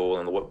Lamar School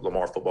and what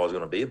Lamar football is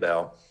going to be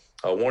about.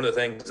 One of the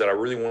things that I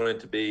really wanted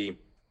to be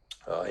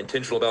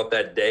intentional about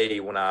that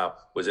day when I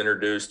was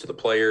introduced to the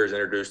players,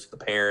 introduced to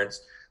the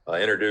parents,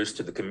 introduced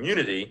to the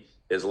community,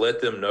 is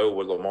let them know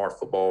what Lamar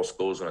Football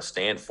School is going to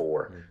stand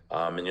for.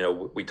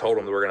 We told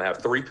them that we're going to have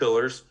 3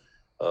 pillars.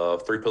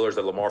 3 pillars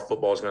that Lamar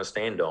football is going to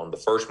stand on. The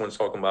first one's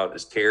talking about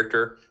is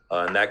character,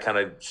 and that kind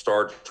of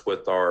starts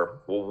with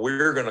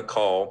we're going to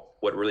call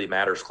What Really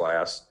Matters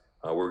class.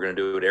 We're going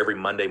to do it every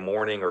Monday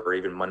morning or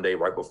even Monday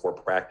right before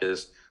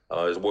practice,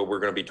 is what we're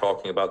going to be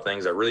talking about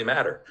things that really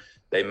matter.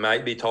 They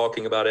might be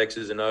talking about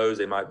X's and O's.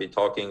 They might be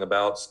talking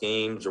about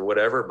schemes or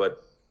whatever,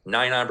 but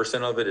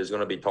 99% of it is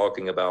going to be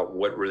talking about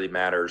what really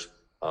matters,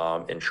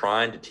 and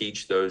trying to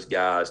teach those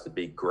guys to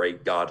be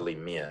great, godly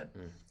men.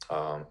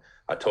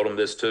 I told them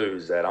this too,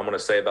 is that I'm going to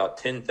say about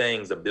 10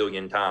 things a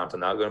billion times. I'm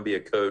not going to be a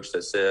coach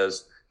that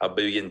says a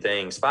billion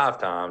things 5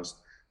 times.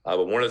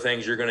 But one of the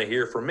things you're going to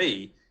hear from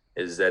me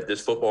is that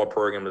this football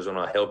program is going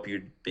to help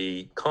you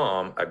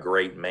become a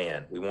great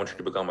man. We want you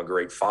to become a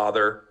great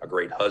father, a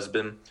great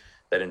husband,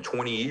 that in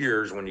 20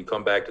 years, when you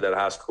come back to that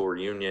high school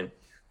reunion,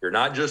 you're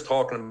not just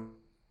talking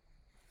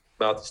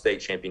about the state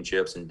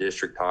championships and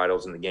district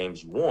titles and the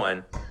games you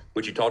won,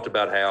 but you talked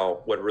about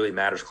how What Really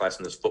Matters class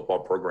in this football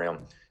program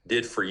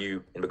did for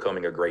you in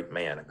becoming a great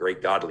man, a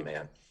great godly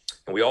man.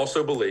 And we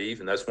also believe,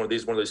 and that's one of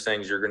those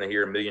things you're going to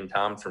hear a million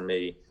times from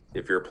me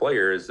if you're a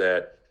player, is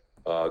that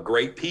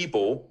great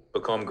people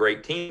become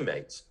great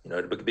teammates.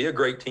 To be a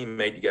great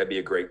teammate, you got to be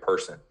a great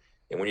person.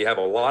 And when you have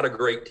a lot of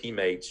great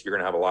teammates, you're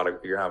going to have a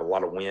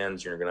lot of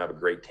wins. You're going to have a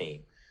great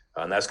team,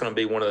 and that's going to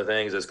be one of the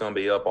things that's going to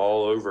be up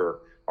all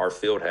over our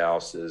field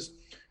house. Is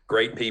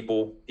great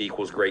people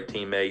equals great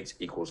teammates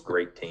equals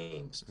great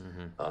teams.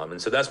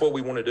 And so that's what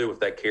we want to do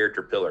with that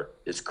character pillar,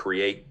 is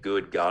create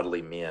good,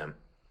 godly men.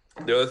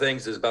 The other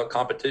things is about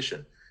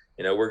competition.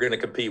 We're going to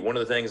compete. One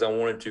of the things I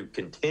wanted to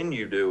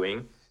continue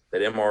doing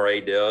that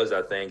MRA does,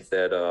 I think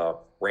that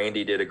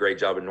Randy did a great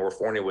job in North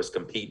Forney, was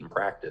compete in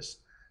practice.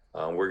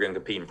 We're going to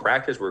compete in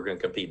practice. We're going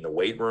to compete in the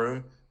weight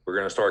room. We're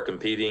going to start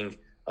competing.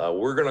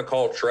 We're going to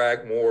call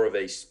track more of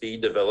a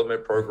speed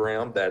development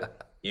program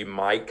that you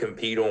might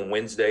compete on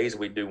Wednesdays.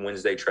 We do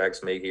Wednesday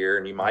tracks meet here,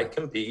 and you might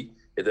compete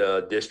at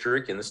the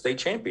district and the state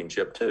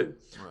championship too.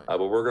 Right.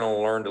 But we're going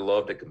to learn to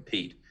love to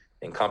compete,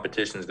 and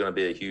competition is going to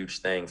be a huge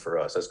thing for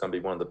us. That's going to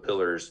be one of the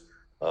pillars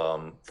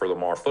for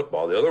Lamar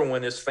football. The other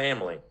one is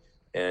family.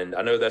 And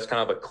I know that's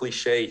kind of a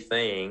cliche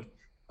thing.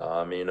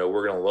 We're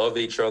going to love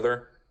each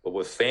other, but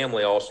with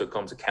family also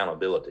comes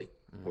accountability.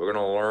 We're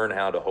going to learn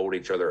how to hold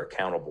each other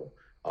accountable.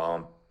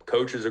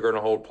 Coaches are going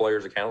to hold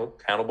players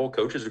accountable.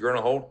 Coaches are going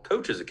to hold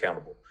coaches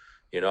accountable.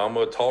 I'm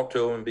going to talk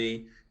to them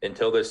and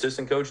tell the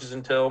assistant coaches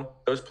and tell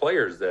those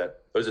players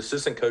that those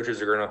assistant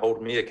coaches are going to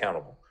hold me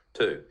accountable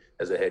too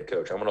as a head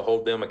coach. I'm going to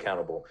hold them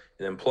accountable.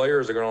 And then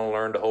players are going to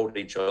learn to hold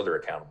each other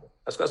accountable.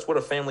 That's what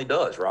a family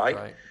does,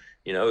 right?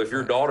 If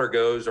your daughter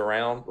goes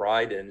around,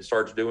 and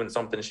starts doing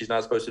something she's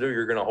not supposed to do,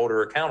 you're going to hold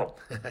her accountable.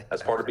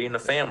 That's part of being a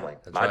family.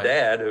 My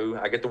dad, who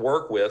I get to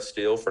work with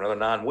still for another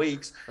 9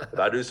 weeks, if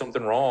I do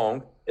something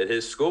wrong at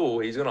his school,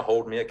 he's going to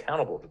hold me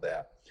accountable to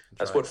that.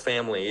 That's what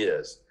family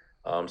is.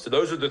 So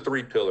those are the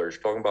 3 pillars: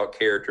 talking about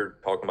character,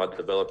 talking about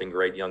developing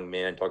great young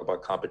men, talking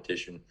about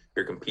competition.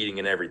 You're competing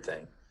in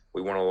everything.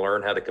 We want to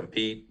learn how to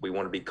compete. We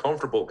want to be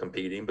comfortable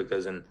competing,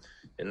 because in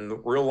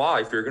real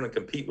life, you're going to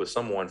compete with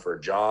someone for a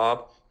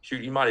job.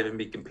 Shoot, you might even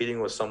be competing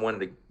with someone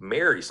to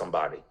marry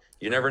somebody.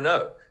 You never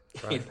know.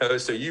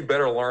 Right. So you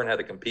better learn how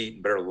to compete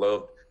and better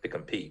love to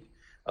compete.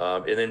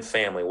 And then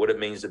family, what it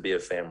means to be a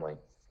family.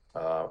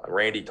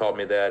 Randy taught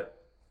me that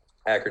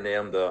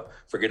acronym, the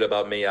forget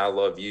about me, I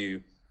love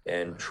you,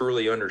 and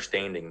truly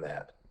understanding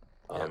that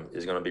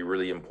is going to be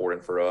really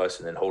important for us,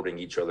 and then holding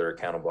each other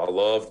accountable. I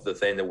love the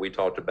thing that we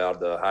talked about,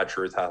 the high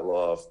truth, high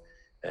love,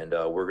 and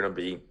we're going to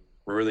be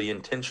really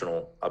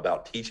intentional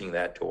about teaching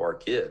that to our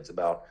kids,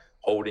 about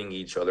holding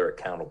each other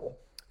accountable.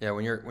 Yeah,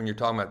 when you're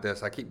talking about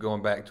this, I keep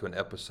going back to an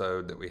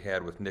episode that we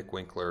had with Nick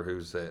Winkler,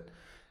 who's at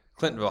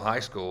Clintonville High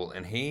School,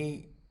 and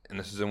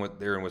this is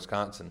there in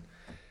Wisconsin,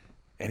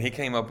 and he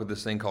came up with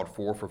this thing called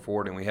 4 for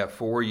 40, and we have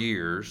 4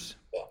 years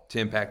to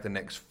impact the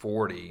next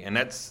 40, and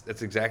that's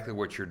exactly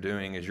what you're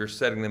doing, is you're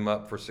setting them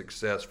up for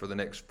success for the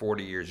next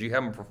 40 years. You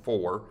have them for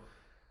 4.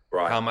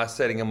 Right. How am I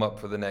setting them up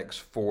for the next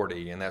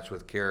 40? And that's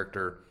with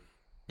character,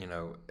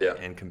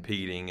 and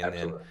competing, and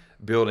then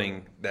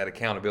building that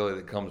accountability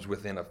that comes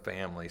within a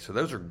family. So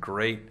those are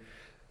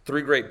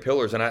three great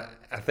pillars, and I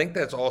think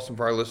that's awesome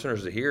for our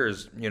listeners to hear.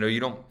 Is you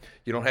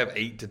don't have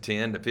 8 to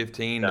 10 to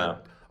 15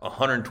 to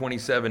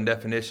 127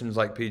 definitions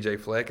like PJ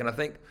Fleck, and I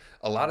think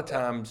a lot of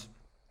times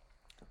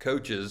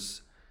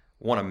coaches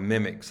want to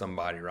mimic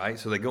somebody, right?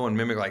 So they go and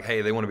mimic, like,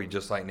 hey, they want to be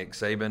just like Nick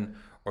Saban,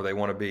 or they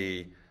want to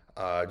be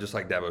just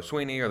like Dabo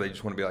Swinney, or they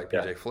just want to be like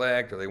PJ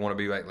Fleck, or they want to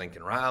be like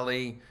Lincoln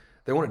Riley.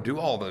 They want to do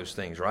all those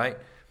things, right?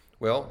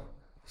 Well,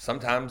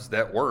 sometimes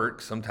that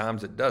works,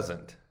 sometimes it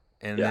doesn't.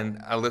 And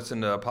then I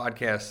listened to a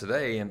podcast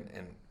today,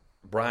 and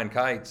Brian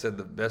Kite said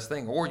the best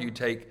thing, or you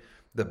take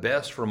the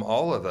best from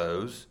all of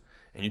those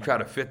and you try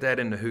to fit that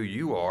into who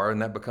you are, and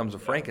that becomes a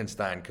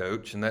Frankenstein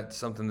coach, and that's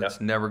something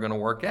that's never going to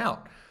work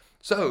out.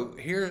 So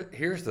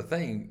here's the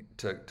thing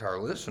to our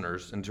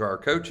listeners and to our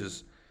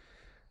coaches: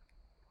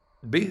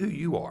 be who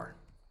you are.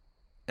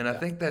 And I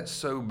think that's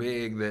so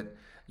big that,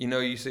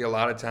 you see a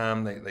lot of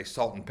time they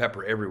salt and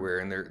pepper everywhere,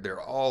 and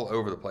they're all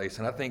over the place.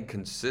 And I think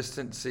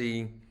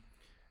consistency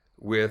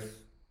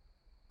with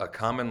a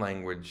common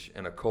language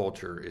and a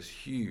culture is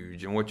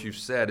huge. And what you've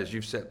said is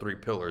you've set 3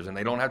 pillars, and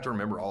they don't have to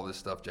remember all this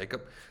stuff,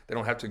 Jacob. They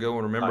don't have to go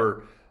and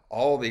remember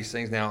all these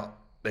things. Now,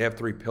 they have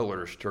 3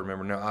 pillars to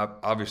remember. Now,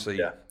 obviously,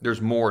 there's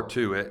more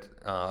to it.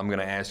 I'm going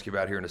to ask you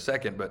about here in a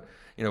second, but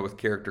with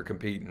character,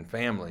 compete, and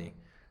family,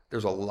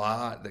 there's a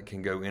lot that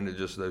can go into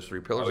just those 3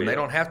 pillars, and they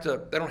don't have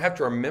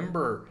to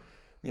remember.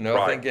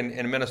 I think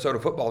in Minnesota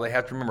football they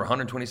have to remember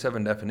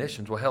 127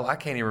 definitions. Well, hell, I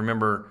can't even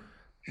remember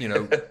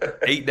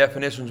 8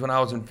 definitions when I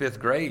was in 5th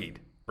grade,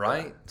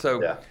 right?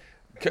 So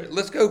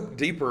let's go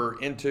deeper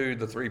into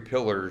the 3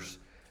 pillars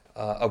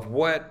of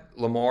what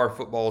Lamar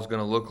football is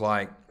going to look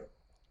like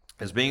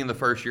as being the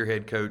first-year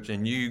head coach,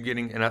 and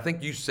and I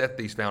think you set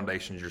these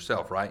foundations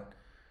yourself, right?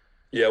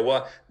 Yeah,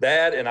 well,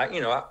 that, and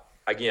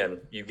again,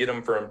 you get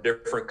them from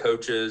different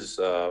coaches,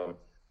 and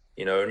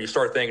you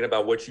start thinking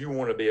about what you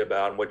want to be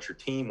about and what your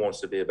team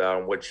wants to be about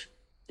and what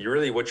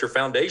your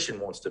foundation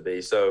wants to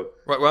be. So,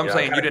 well, I'm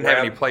saying you didn't have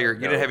any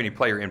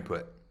player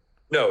input.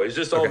 No, it's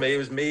just all me. It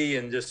was me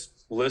and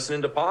just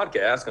listening to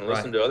podcasts and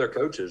listening to other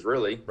coaches,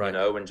 really,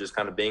 and just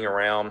kind of being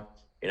around,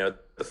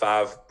 the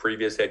 5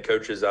 previous head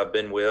coaches I've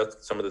been with,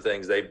 some of the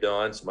things they've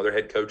done, some other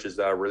head coaches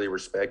that I really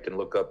respect and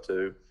look up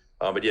to.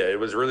 But it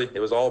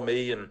was all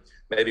me and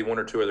maybe 1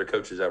 or 2 other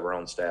coaches that were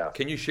on staff.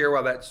 Can you share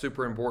why that's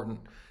super important?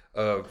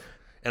 And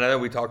I know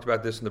we talked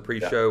about this in the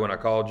pre-show when I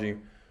called you.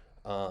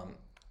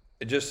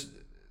 Just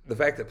the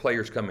fact that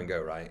players come and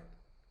go, right?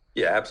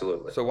 Yeah,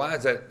 absolutely. So why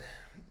is that?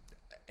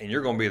 And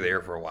you're going to be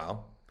there for a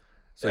while.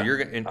 So you're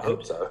going. I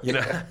hope so.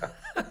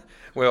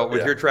 Well,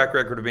 with your track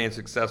record of being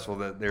successful,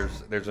 that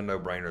there's a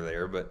no-brainer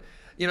there. But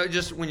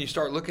just when you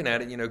start looking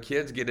at it,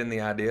 kids get in the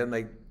idea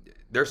and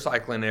they're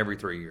cycling every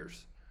 3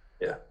 years.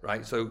 Yeah.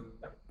 Right. So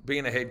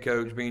being a head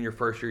coach, being your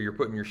first year, you're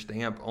putting your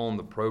stamp on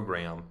the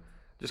program.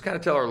 Just kind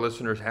of tell our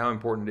listeners how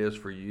important it is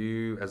for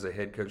you as a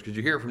head coach, because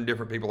you hear it from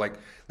different people, like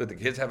let the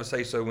kids have a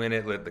say-so in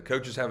it, let the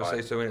coaches have a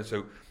say-so in it.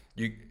 So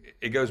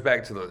it goes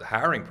back to the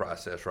hiring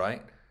process,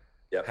 right?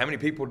 Yeah. How many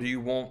people do you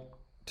want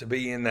to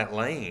be in that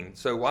lane?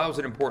 So why was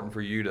it important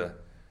for you to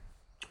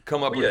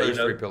come up with those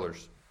 3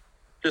 pillars?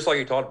 Just like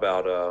you talked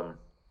about,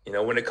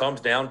 when it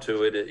comes down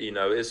to it,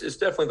 it's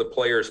definitely the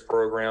players'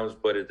 programs,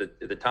 but at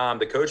the time,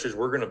 the coaches,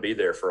 we're going to be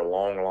there for a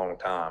long, long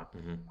time.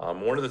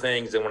 Mm-hmm. One of the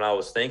things that when I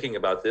was thinking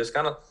about this,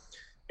 kind of,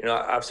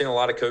 I've seen a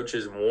lot of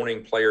coaches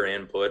wanting player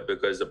input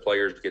because the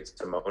players get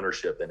some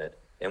ownership in it.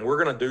 And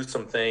we're going to do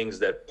some things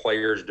that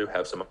players do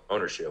have some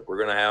ownership. We're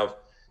going to have,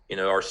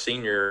 our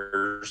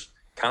seniors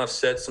kind of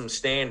set some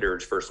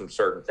standards for some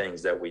certain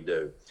things that we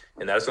do.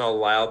 And that's going to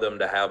allow them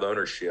to have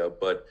ownership.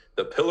 But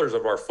the pillars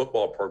of our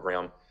football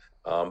program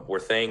were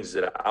things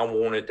that I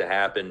wanted to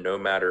happen no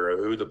matter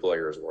who the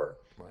players were.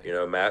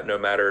 Right. No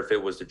matter if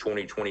it was the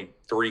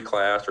 2023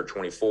 class or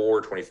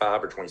 24,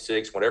 25, or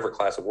 26, whatever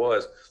class it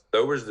was,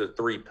 those were the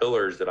 3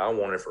 pillars that I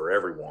wanted for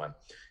everyone.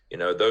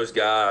 Those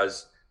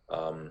guys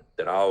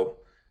that I'll,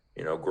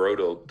 grow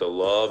to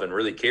love and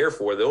really care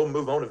for, they'll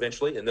move on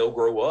eventually and they'll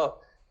grow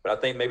up. But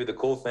I think maybe the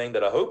cool thing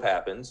that I hope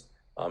happens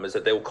is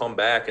that they will come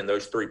back and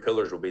those 3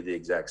 pillars will be the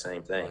exact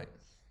same thing.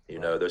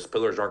 Right. Those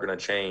pillars aren't going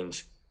to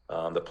change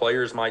The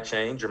players might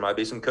change. There might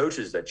be some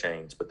coaches that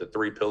change, but the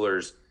three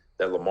pillars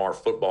that Lamar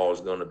football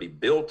is going to be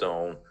built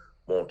on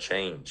won't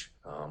change.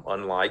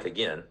 Unlike,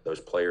 again, those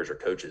players or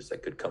coaches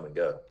that could come and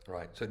go.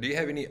 Right. So do you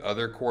have any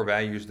other core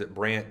values that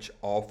branch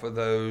off of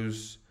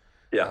those?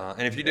 Yeah.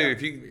 And if you do,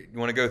 if you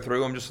want to go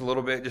through them just a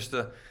little bit, just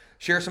to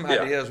share some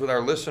ideas with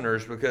our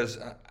listeners, because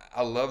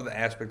I love the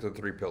aspect of the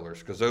three pillars,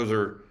 because those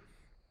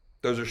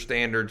are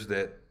standards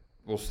that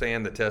will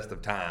stand the test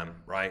of time,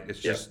 right? It's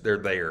just they're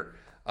there.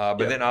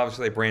 But then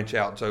obviously they branch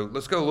out. So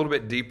let's go a little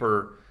bit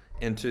deeper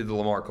into the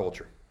Lamar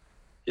culture.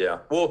 Yeah.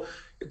 Well,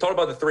 talk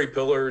about the three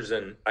pillars.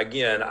 And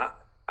again,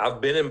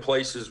 I've been in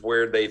places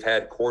where they've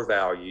had core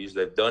values,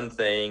 they've done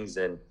things,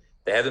 and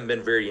they haven't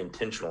been very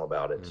intentional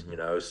about it, you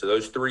know? So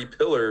those three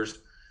pillars,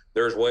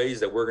 there's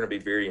ways that we're going to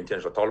be very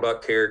intentional. I talked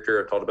about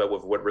character. I talked about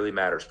what really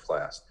matters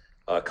class.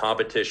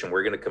 Competition.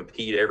 We're going to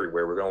compete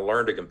everywhere. We're going to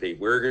learn to compete.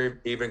 We're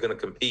even going to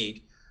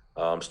compete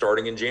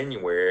starting in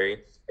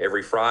January,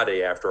 every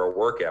Friday after our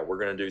workout. We're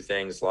going to do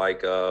things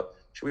like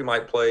we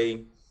might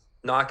play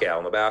knockout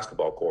on the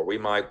basketball court. We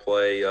might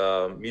play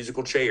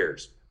musical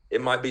chairs.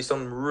 It might be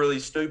something really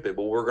stupid,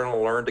 but we're going to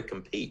learn to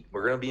compete.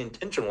 We're going to be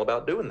intentional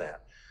about doing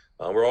that.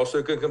 We're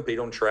also going to compete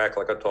on track,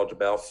 like I talked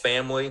about.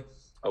 Family,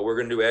 we're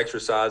going to do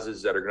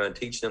exercises that are going to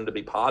teach them to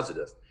be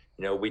positive.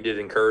 You know, we did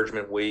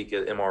encouragement week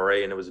at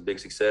MRA, and it was a big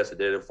success. I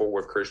did it at Fort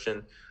Worth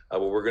Christian,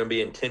 but we're going to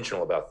be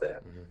intentional about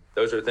that.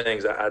 Those are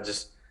things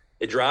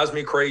it drives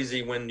me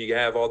crazy when you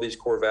have all these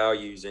core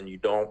values and you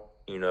don't,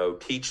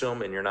 teach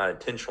them and you're not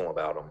intentional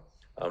about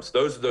them. So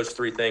those are those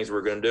three things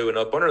we're going to do. And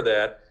up under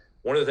that,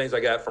 one of the things I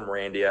got from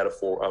Randy out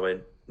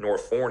of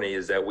North Forney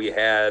is that we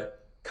had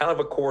kind of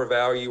a core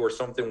value or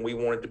something we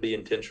wanted to be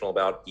intentional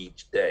about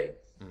each day.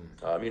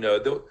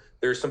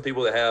 There's some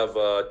people that have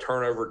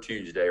Turnover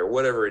Tuesday or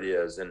whatever it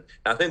is, and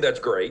I think that's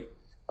great.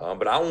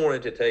 But I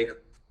wanted to take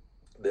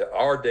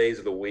our days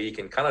of the week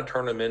and kind of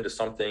turn them into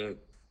something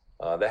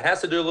that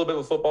has to do a little bit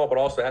with football, but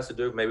also has to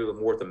do maybe with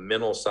more the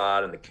mental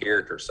side and the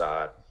character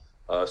side.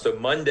 So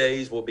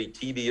Mondays will be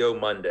TBO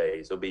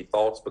Mondays. It'll be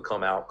Thoughts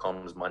Become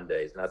Outcomes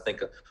Mondays. And I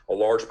think a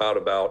large part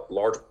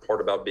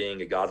about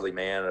being a godly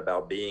man,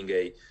 about being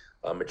a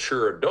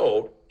mature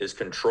adult, is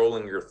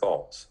controlling your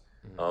thoughts.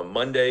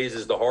 Mondays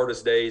is the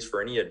hardest days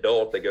for any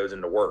adult that goes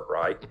into work,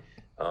 right?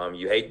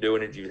 You hate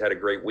doing it. You've had a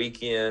great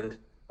weekend,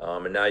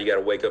 and now you got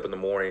to wake up in the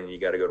morning and you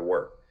got to go to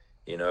work.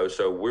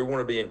 So we want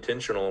to be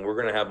intentional, and we're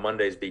going to have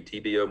Mondays be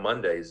TBO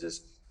Mondays.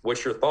 Is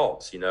what's your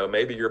thoughts?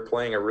 Maybe you're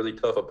playing a really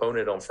tough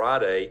opponent on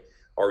Friday.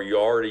 Are you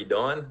already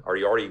done? Have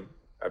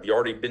you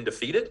already been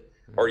defeated?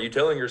 Or are you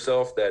telling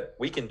yourself that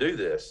we can do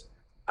this?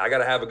 I got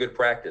to have a good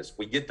practice.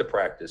 We get to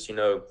practice.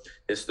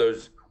 It's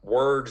those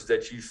words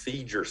that you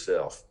feed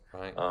yourself.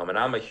 Right. And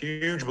I'm a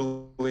huge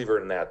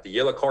believer in that. The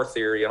yellow car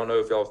theory. I don't know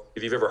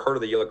if you've ever heard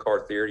of the yellow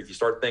car theory. If you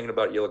start thinking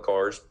about yellow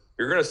cars,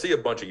 you're going to see a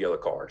bunch of yellow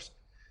cars.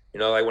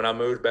 Like when I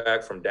moved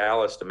back from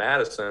Dallas to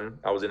Madison,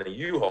 I was in a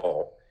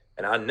U-Haul,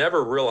 and I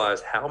never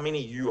realized how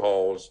many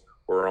U-Hauls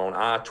were on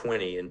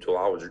I-20 until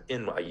I was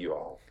in my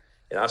U-Haul.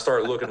 And I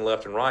started looking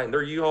left and right, and there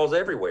are U-Hauls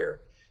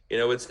everywhere.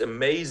 It's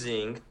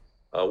amazing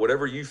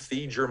whatever you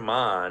feed your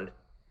mind,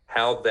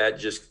 how that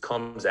just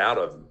comes out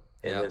of you.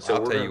 And so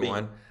I'll tell you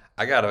one.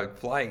 I got a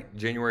flight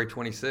January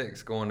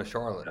 26th going to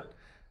Charlotte.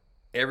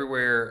 Yeah.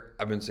 Everywhere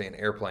I've been seeing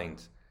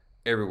airplanes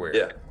everywhere.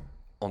 Yeah.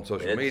 On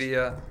social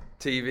media,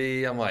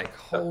 TV. I'm like,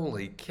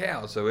 holy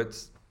cow. So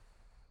it's.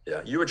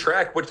 Yeah. You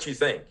attract what you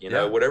think,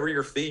 whatever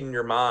you're feeding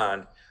your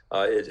mind,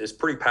 it's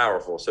pretty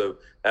powerful. So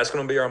that's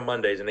going to be our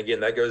Mondays. And again,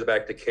 that goes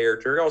back to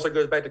character. It also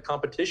goes back to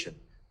competition.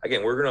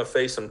 Again, we're going to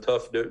face some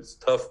tough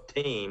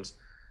teams.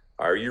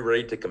 Are you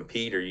ready to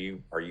compete? Are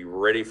you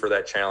ready for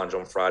that challenge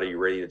on Friday? Are you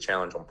ready to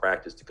challenge on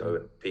practice to go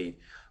and compete?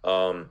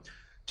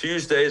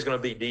 Tuesday is going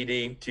to be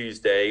DD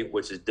Tuesday,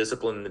 which is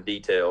discipline in the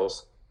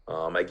details.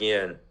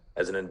 Again,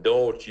 as an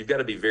adult, you've got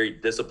to be very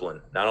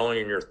disciplined, not only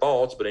in your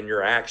thoughts, but in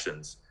your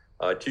actions.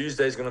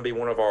 Tuesday is going to be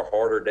one of our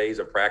harder days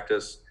of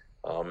practice.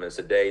 It's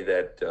a day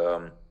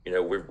that,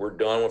 we're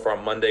done with our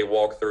Monday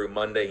walkthrough,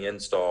 Monday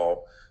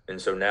install. And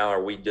so now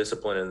are we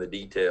disciplined in the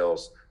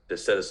details to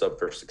set us up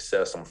for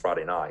success on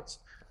Friday nights?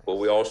 But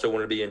we also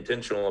want to be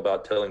intentional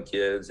about telling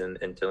kids and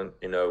telling,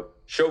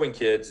 showing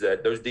kids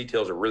that those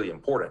details are really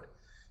important.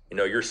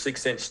 Your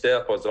 6-inch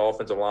step as an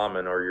offensive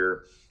lineman, or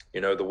your,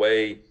 the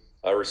way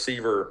a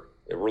receiver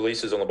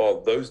releases on the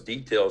ball, those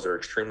details are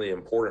extremely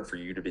important for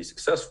you to be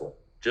successful.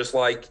 Just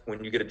like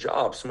when you get a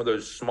job, some of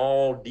those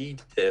small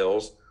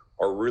details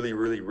are really,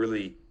 really,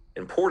 really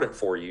important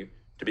for you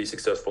to be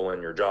successful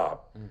in your job.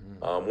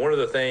 Mm-hmm. One of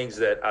the things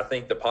that I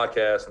think the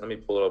podcast, let me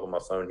pull it up on my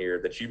phone here,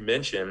 that you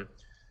mentioned,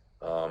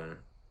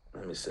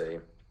 let me see,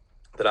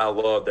 that I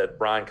love that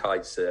Brian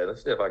Kite said.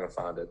 Let's see if I can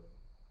find it.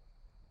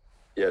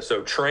 Yeah,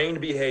 so trained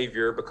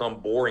behavior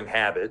become boring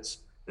habits.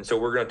 And so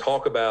we're going to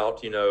talk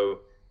about,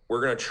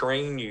 we're going to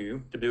train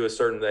you to do a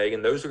certain thing,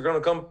 and those are going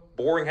to become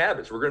boring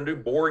habits. We're going to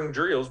do boring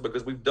drills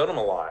because we've done them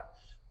a lot,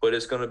 but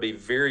it's going to be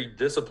very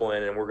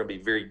disciplined, and we're going to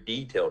be very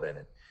detailed in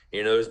it.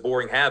 Those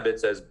boring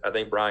habits, as I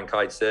think Brian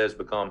Kite says,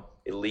 become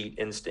elite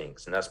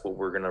instincts, and that's what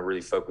we're going to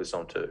really focus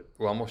on too.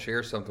 Well, I'm going to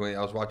share something with you.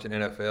 I was watching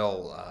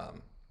NFL,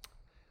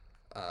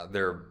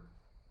 their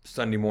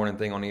Sunday morning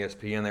thing on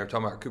ESPN. They were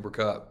talking about Cooper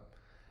Kupp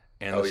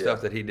and the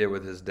stuff that he did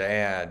with his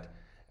dad,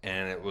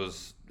 and it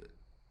was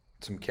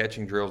some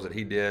catching drills that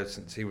he did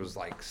since he was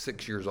like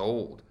 6 years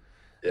old.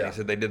 Yeah. And he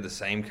said they did the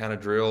same kind of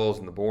drills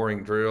and the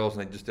boring drills,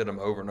 and they just did them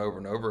over and over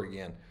and over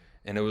again.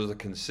 And it was the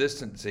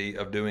consistency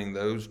of doing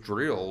those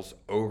drills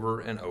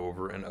over and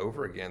over and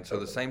over again. So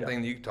the same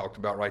thing you talked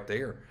about right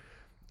there.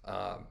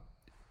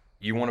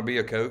 You want to be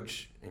a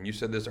coach, and you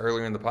said this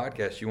earlier in the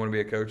podcast, you want to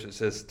be a coach that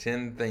says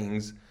 10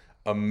 things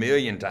a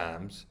million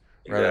times,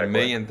 rather than a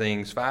million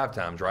things 5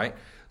 times, right?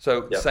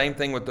 So same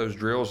thing with those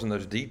drills and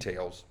those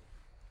details.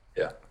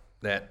 Yeah.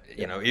 That,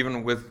 you know,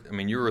 even with, I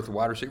mean, you were with the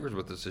wide receivers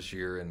with us this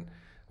year, and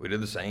we did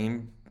the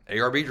same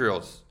ARB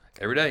drills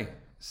every day,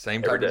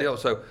 same type of deal.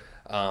 So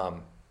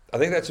I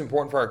think that's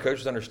important for our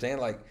coaches to understand.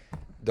 Like,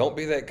 don't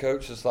be that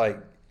coach that's like,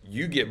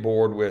 you get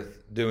bored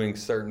with doing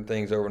certain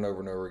things over and over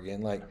and over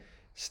again. Like,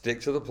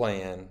 stick to the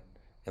plan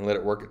and let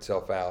it work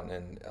itself out,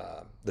 and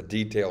the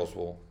details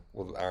will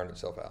iron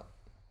itself out.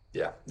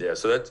 Yeah.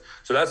 So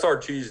that's our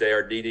Tuesday,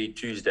 our DD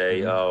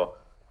Tuesday. Mm-hmm.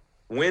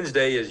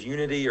 Wednesday is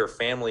Unity or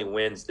Family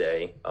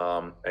Wednesday.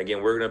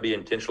 Again, we're going to be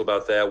intentional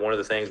about that. One of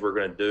the things we're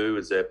going to do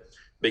is that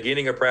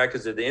beginning of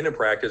practice, at the end of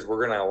practice,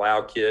 we're going to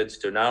allow kids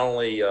to not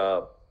only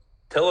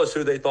tell us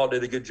who they thought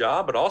did a good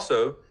job, but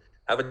also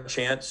have a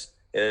chance,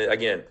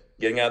 again,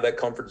 getting out of that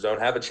comfort zone,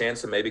 have a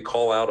chance to maybe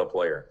call out a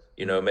player.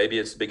 You know, maybe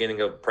it's the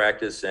beginning of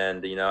practice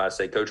and, you know, I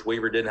say, Coach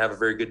Weaver didn't have a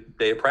very good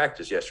day of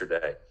practice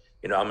yesterday.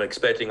 You know, I'm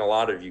expecting a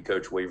lot of you,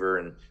 Coach Weaver,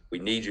 and we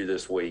need you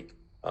this week.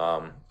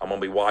 I'm going to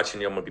be watching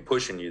you. I'm going to be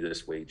pushing you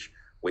this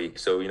week.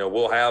 So, you know,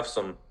 we'll have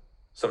some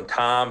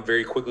time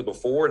very quickly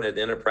before and at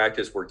the end of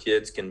practice where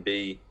kids can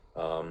be,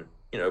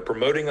 you know,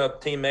 promoting a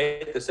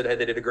teammate that said, hey,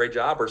 they did a great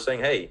job, or saying,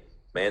 hey,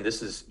 man,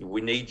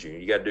 we need you.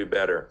 You got to do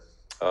better.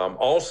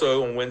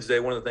 Also on Wednesday,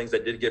 one of the things I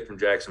did get from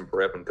Jackson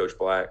Prep and Coach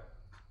Black,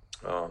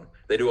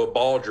 they do a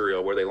ball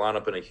drill where they line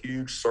up in a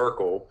huge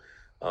circle,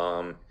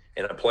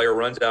 and a player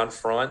runs out in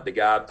front. The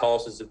guy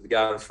tosses it to the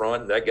guy in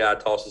front, and that guy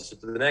tosses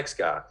it to the next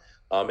guy.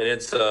 And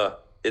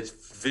it's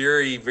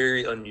very,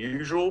 very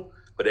unusual,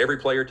 but every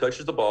player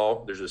touches the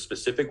ball. There's a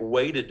specific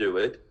way to do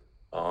it,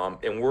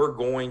 and we're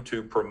going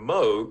to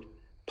promote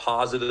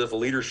positive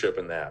leadership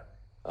in that.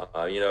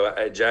 You know,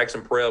 at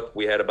Jackson Prep,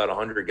 we had about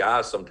 100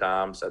 guys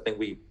sometimes. I think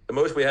the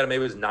most we had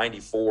maybe was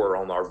 94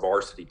 on our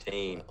varsity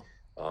team.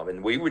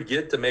 And we would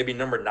get to maybe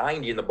number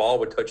 90 and the ball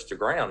would touch the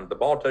ground. If the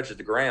ball touches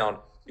the ground,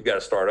 you've got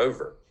to start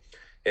over.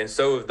 And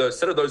so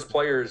instead of those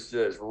players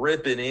just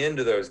ripping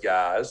into those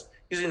guys,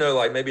 because, you know,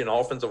 like maybe an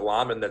offensive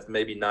lineman that's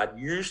maybe not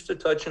used to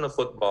touching a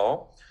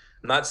football,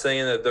 I'm not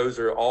saying that those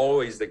are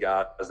always the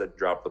guys that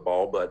drop the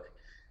ball, but,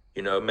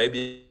 you know,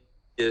 maybe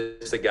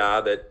it's a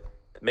guy that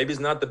maybe is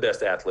not the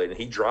best athlete and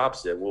he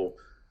drops it. Well,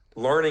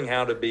 learning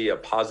how to be a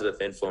positive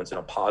influence and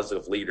a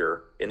positive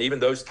leader, and even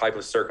those type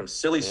of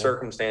silly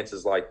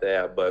circumstances like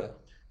that, but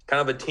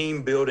kind of a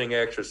team building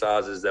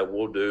exercises that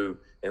we'll do.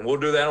 And we'll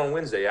do that on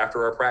Wednesday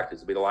after our practice.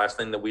 It'll be the last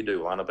thing that we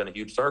do. Line up in a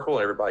huge circle.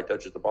 Everybody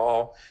touches the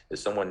ball. If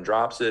someone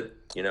drops it,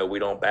 you know, we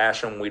don't bash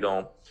them. We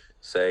don't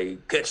say,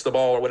 catch the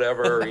ball or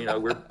whatever. You know,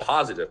 we're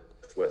positive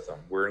with them.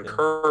 We're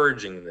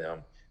encouraging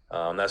them.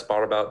 That's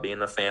part about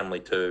being a family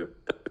too.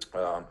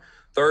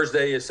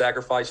 Thursday is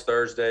Sacrifice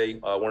Thursday.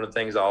 One of the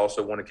things I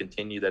also want to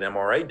continue that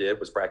MRA did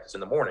was practice in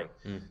the morning.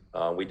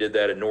 We did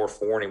that at North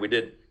Forney. We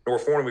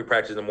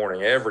practiced in the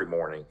morning every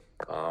morning.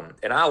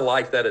 And I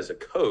like that as a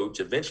coach.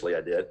 Eventually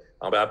I did.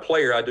 But a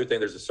player, I do think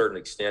there's a certain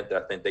extent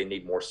that I think they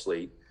need more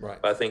sleep.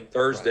 Right. But I think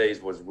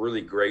Thursdays was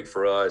really great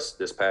for us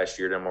this past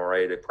year at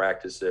MRA to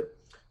practice at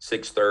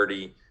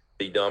 6:30,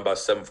 be done by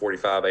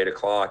 7:45, 8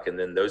 o'clock, and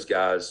then those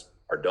guys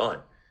are done.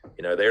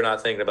 You know, they're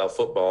not thinking about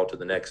football to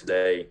the next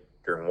day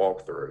during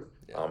walkthrough.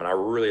 And I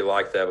really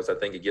like that because I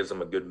think it gives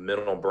them a good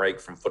mental break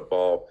from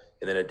football,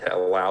 and then it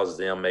allows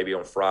them maybe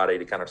on Friday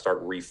to kind of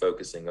start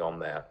refocusing on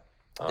that.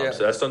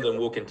 So that's something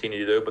we'll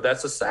continue to do, but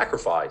that's a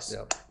sacrifice.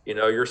 You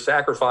know, you're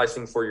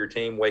sacrificing for your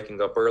team waking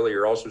up early.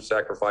 You're also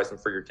sacrificing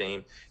for your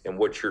team and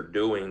what you're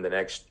doing the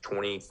next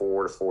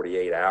 24 to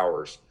 48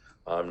 hours.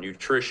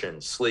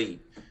 Nutrition,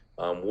 sleep.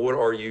 What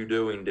are you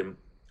doing to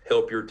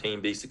help your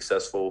team be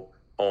successful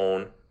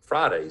on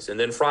Fridays? And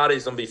then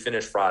Friday's going to be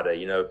Finish Friday.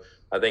 You know,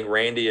 I think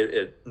Randy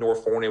at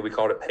North Forney, we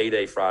called it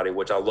Payday Friday,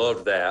 which I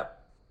loved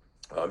that.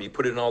 You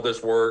put in all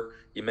this work,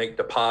 you make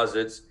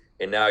deposits,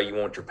 and now you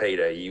want your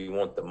payday. You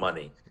want the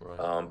money.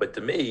 Right. But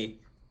to me,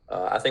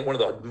 I think one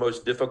of the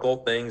most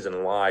difficult things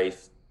in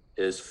life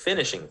is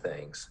finishing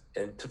things.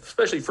 And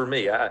especially for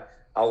me,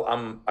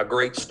 I'm a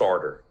great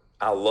starter.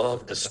 I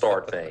love to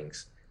start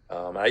things.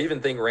 I even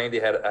think Randy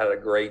had a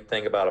great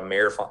thing about a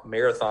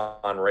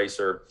marathon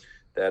racer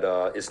that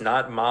it's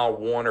not mile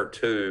 1 or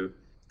 2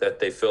 that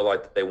they feel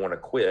like they want to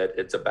quit.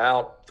 It's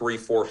about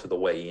 3/4 of the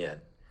way in,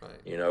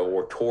 you know,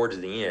 or towards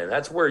the end.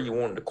 That's where you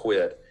want them to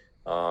quit.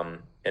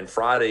 And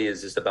Friday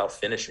is just about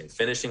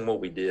finishing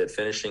what we did,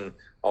 finishing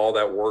all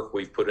that work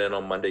we've put in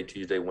on Monday,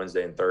 Tuesday,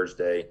 Wednesday, and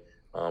Thursday.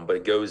 but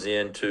it goes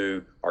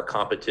into our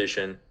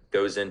competition,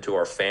 goes into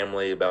our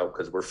family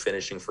because we're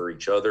finishing for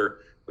each other.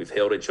 We've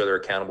held each other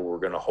accountable. We're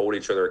going to hold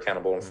each other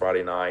accountable on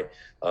Friday night,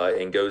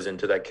 and goes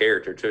into that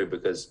character too,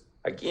 because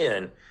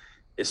again,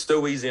 it's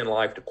so easy in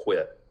life to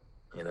quit.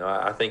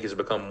 I think it's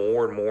become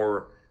more and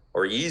more,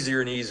 or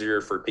easier and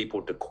easier for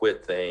people to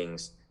quit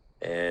things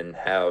and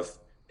have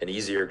an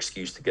easier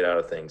excuse to get out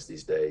of things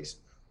these days.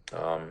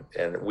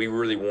 And we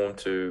really want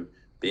to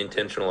be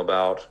intentional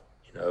about,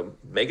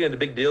 making it a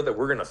big deal that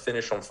we're going to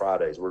finish on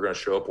Fridays. We're going to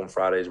show up on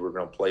Fridays. We're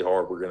going to play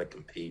hard. We're going to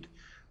compete.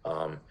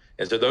 And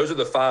so those are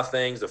the 5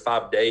 things, the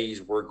 5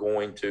 days we're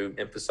going to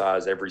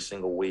emphasize every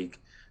single week.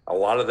 A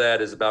lot of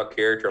that is about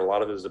character. A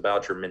lot of it is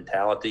about your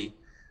mentality.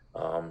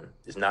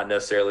 It's not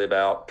necessarily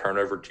about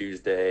turnover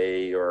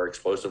Tuesday or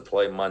explosive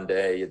play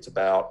Monday. It's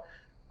about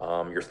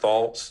your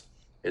thoughts.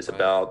 It's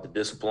about the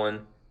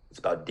discipline. It's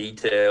about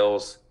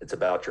details. It's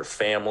about your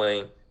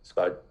family. It's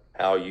about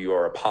how you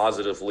are a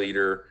positive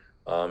leader.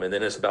 And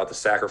then it's about the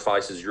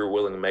sacrifices you're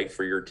willing to make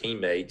for your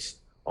teammates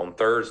on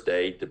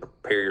Thursday to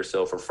prepare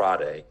yourself for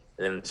Friday.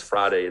 And then it's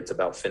Friday, it's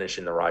about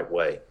finishing the right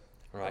way.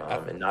 Right.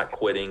 And not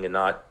quitting and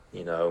not,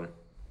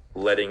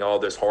 letting all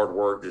this hard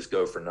work just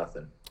go for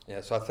nothing.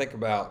 Yeah, so I think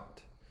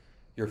about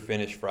your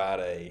finish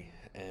Friday,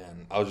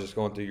 and I was just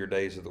going through your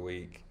days of the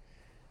week,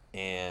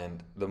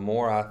 and the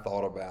more I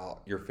thought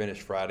about your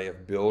finish Friday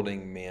of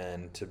building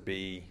men to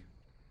be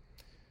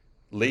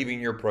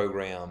leaving your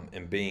program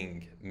and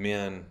being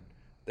men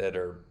that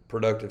are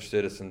productive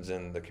citizens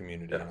in the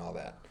community and all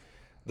that.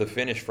 The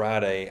finish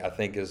Friday, I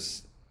think,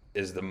 is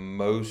the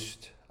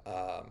most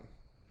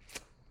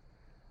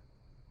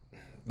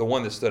the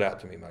one that stood out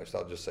to me most.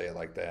 I'll just say it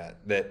like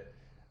that. That,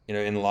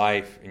 in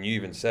life, and you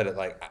even said it,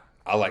 like,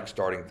 I like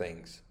starting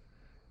things,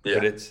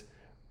 but it's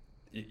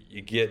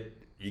you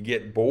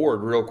get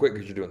bored real quick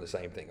because you're doing the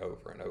same thing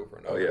over and over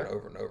and over and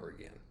over and over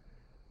again.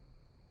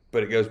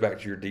 But it goes back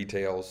to your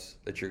details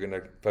that you're going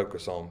to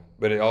focus on.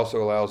 But it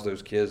also allows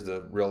those kids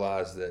to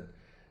realize that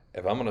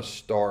if I'm going to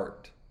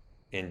start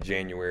in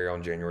January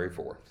on January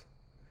 4th,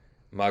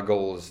 my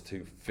goal is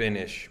to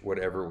finish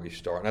whatever we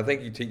start. And I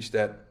think you teach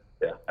that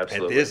at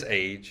this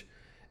age.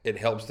 It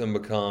helps them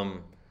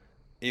become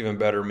even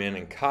better men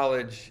in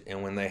college,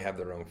 and when they have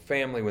their own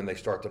family, when they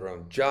start their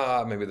own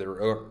job, maybe they're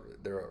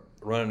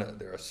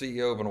a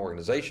CEO of an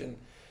organization,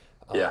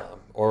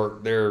 or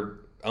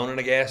they're owning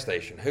a gas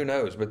station. Who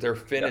knows? But they're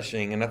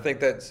finishing, and I think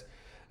that's,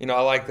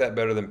 I like that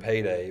better than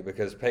payday,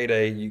 because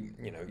payday,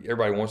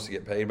 everybody wants to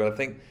get paid, but I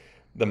think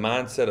the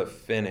mindset of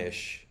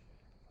finish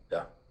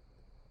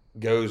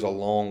goes a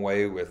long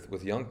way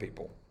with young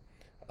people.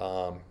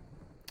 So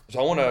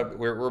I want to.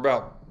 We're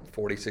about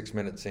 46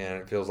 minutes in.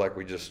 It feels like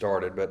we just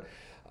started, but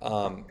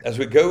as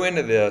we go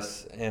into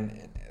this,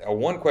 and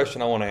one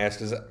question I want to ask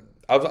is,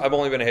 I've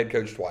only been a head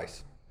coach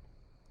twice,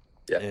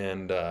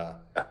 and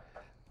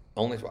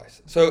only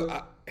twice.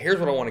 So here's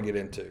what I want to get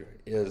into: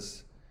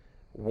 is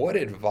what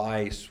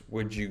advice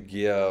would you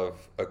give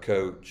a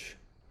coach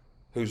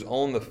who's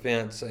on the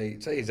fence? Say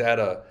he's at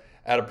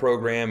a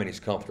program and he's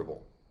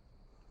comfortable.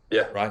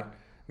 Yeah. Right.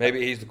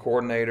 Maybe he's the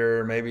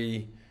coordinator.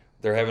 Maybe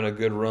they're having a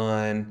good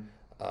run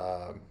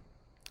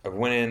of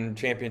winning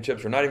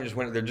championships, or not even just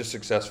winning. They're just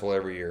successful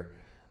every year.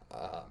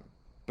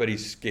 But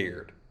he's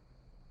scared.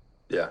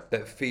 Yeah.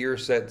 That fear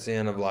sets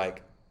in of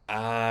like,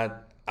 I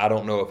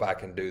don't know if I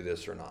can do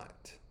this or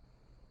not.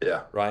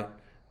 Yeah. Right.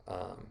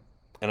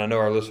 And I know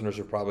our listeners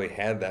have probably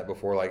had that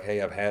before. Like, hey,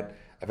 I've had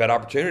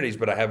opportunities,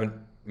 but I haven't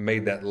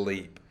made that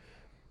leap.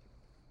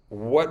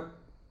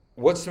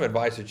 What's some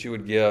advice that you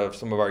would give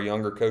some of our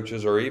younger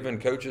coaches, or even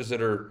coaches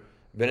that are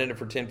been in it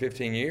for 10,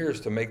 15 years,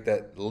 to make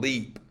that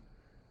leap,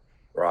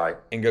 right,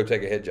 and go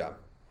take a head job?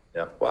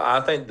 Yeah. Well,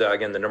 I think that,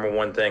 again, the number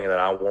one thing that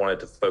I wanted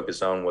to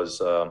focus on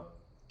was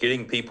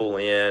getting people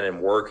in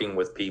and working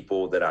with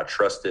people that I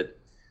trusted,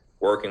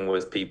 working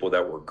with people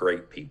that were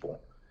great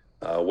people,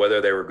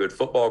 whether they were good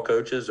football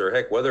coaches, or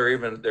heck, whether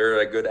even they're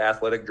a good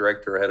athletic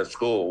director or head of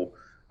school,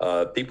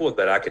 people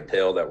that I could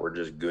tell that were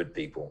just good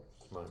people.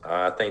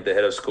 I think the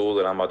head of school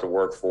that I'm about to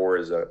work for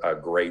is a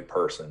great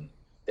person.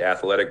 The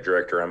athletic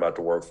director I'm about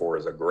to work for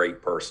is a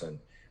great person.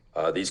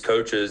 These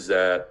coaches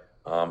that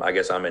I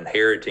guess I'm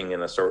inheriting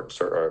in a sort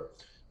of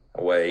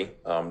way,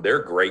 they're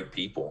great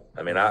people.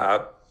 I mean, I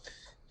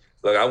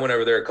went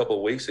over there a couple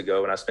of weeks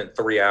ago, and I spent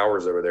 3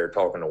 hours over there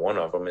talking to one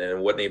of them, and it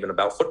wasn't even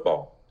about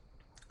football.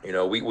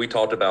 We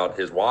talked about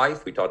his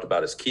wife, we talked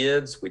about his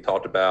kids, we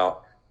talked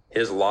about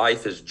his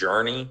life, his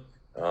journey.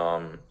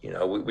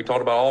 We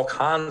talked about all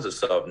kinds of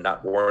stuff,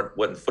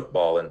 wasn't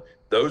football. And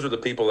those are the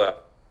people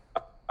that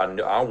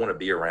I want to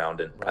be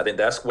around. And I think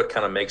that's what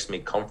kind of makes me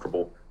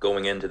comfortable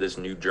going into this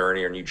new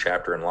journey or new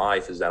chapter in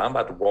life, is that I'm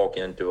about to walk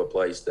into a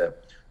place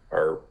that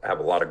have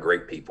a lot of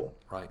great people.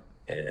 Right.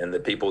 And the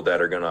people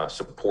that are going to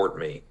support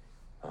me,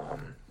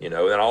 and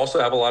I also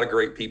have a lot of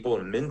great people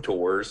and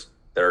mentors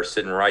that are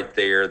sitting right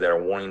there that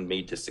are wanting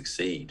me to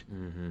succeed.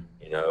 Mm-hmm.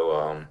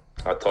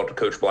 I talked to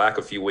Coach Black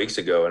a few weeks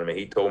ago, and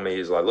he told me,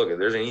 he's like, look, if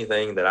there's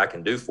anything that I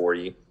can do for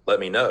you, let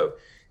me know.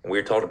 And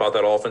we talked about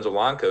that offensive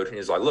line coach, and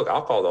he's like, look,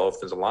 I'll call the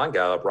offensive line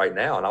guy up right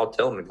now, and I'll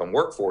tell him to come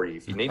work for you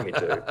if you need me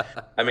to.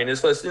 I mean,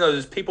 it's less,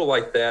 there's people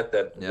like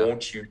that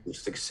want you to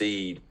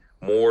succeed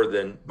more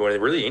than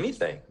really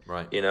anything.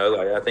 Right.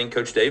 I think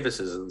Coach Davis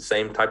is the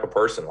same type of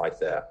person like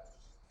that,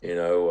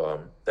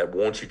 that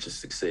wants you to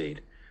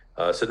succeed.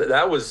 So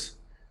that was,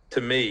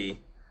 to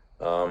me,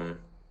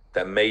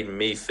 that made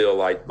me feel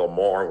like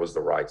Lamar was the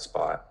right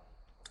spot.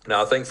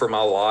 Now, I think for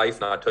my life,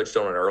 and I touched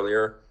on it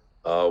earlier,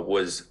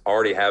 was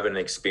already having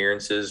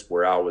experiences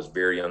where I was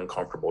very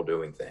uncomfortable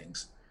doing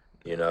things.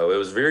 It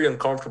was very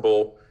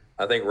uncomfortable.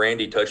 I think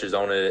Randy touches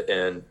on it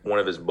in one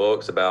of his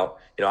books about,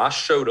 I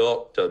showed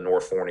up to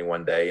North Forney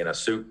one day in a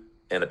suit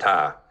and a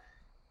tie,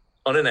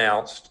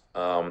 unannounced.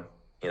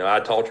 I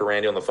talked to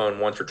Randy on the phone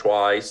once or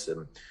twice,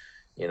 and,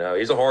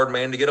 he's a hard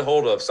man to get a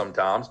hold of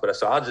sometimes. But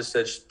I just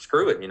said,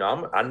 screw it.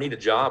 I need a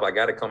job. I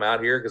got to come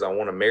out here because I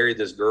want to marry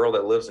this girl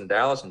that lives in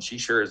Dallas, and she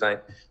sure as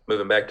ain't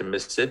moving back to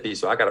Mississippi.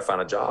 So I got to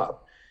find a job.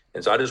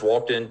 And so I just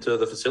walked into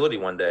the facility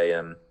one day,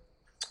 and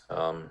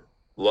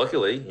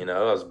luckily, I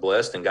was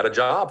blessed and got a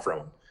job from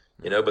him.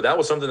 But that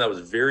was something that was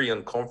very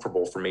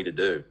uncomfortable for me to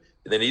do.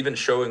 And then even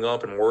showing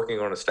up and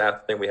working on a staff,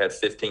 I think we had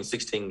 15,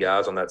 16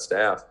 guys on that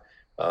staff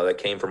that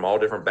came from all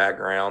different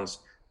backgrounds,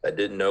 that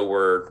didn't know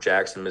where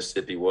Jackson,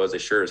 Mississippi was. They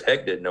sure as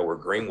heck didn't know where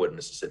Greenwood,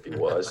 Mississippi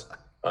was.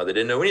 They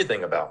didn't know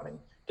anything about me.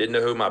 Didn't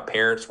know who my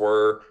parents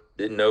were.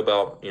 Didn't know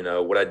about,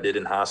 what I did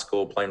in high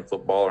school playing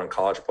football or in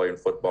college playing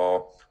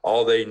football.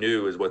 All they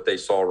knew is what they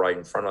saw right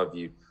in front of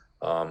you.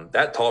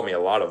 That taught me a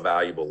lot of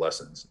valuable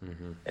lessons.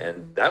 Mm-hmm.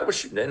 And that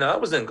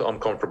was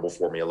uncomfortable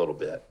for me a little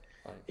bit.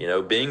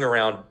 Being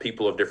around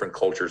people of different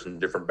cultures and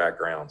different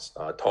backgrounds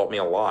taught me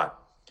a lot.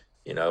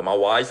 My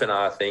wife and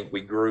I think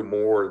we grew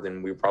more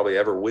than we probably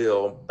ever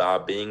will by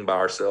being by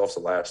ourselves the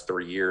last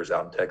 3 years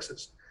out in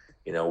Texas.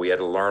 We had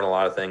to learn a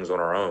lot of things on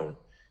our own.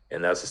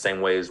 And that's the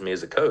same way as me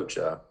as a coach.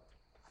 I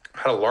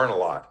had to learn a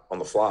lot on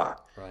the fly.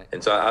 Right.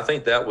 And so I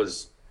think that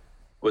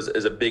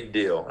is a big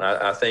deal. And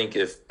I think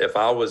if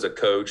I was a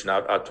coach, and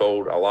I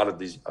told a lot of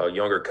these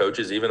younger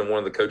coaches, even one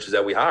of the coaches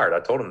that we hired, I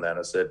told him that.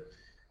 I said,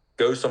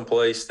 go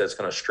someplace that's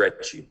going to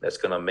stretch you, that's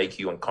going to make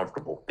you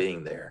uncomfortable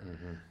being there.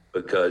 Mm-hmm.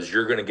 Because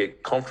you're going to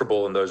get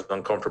comfortable in those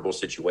uncomfortable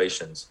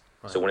situations.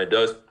 Right. So when it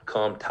does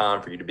come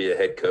time for you to be a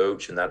head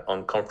coach and that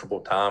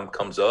uncomfortable time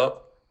comes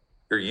up,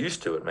 you're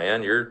used to it,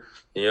 man.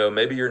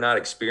 Maybe you're not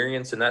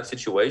experienced in that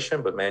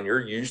situation, but man,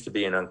 you're used to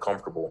being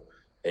uncomfortable,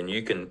 and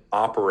you can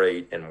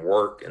operate and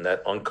work in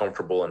that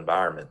uncomfortable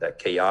environment, that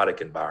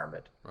chaotic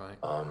environment. Right.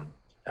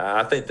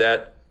 I think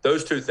that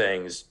those two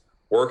things,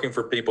 working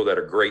for people that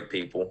are great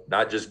people,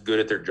 not just good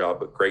at their job,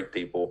 but great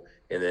people,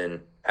 and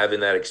then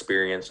having that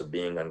experience of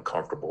being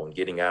uncomfortable and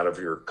getting out of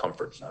your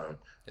comfort zone,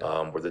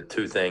 were the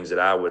two things that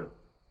I would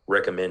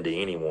recommend to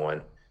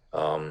anyone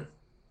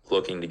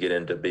looking to get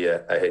into be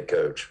a head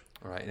coach.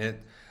 Right. And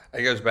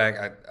it goes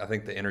back, I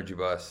think the energy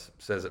bus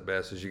says it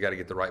best, is you got to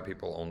get the right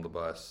people on the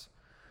bus.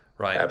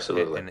 Right.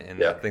 Absolutely.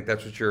 And I think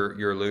that's what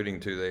you're alluding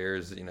to there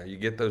is, you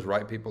get those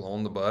right people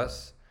on the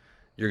bus,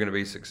 you're going to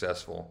be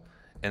successful.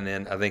 And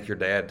then I think your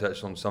dad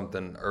touched on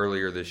something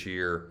earlier this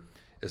year.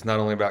 It's not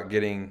only about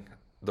getting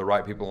the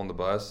right people on the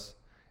bus,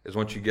 is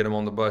once you get them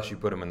on the bus, you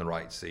put them in the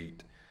right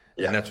seat.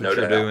 Yeah, and that's what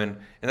you're doing.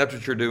 And that's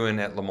what you're doing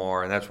at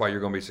Lamar. And that's why you're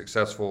going to be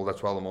successful.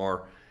 That's why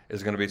Lamar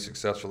is going to be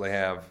successful. They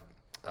have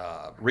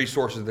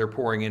resources they're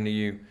pouring into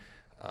you.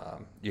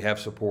 You have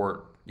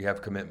support. You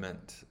have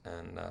commitment.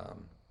 And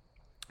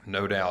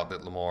no doubt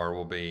that Lamar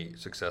will be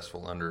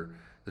successful under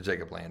the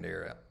Jacob Land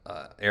era.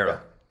 Yeah.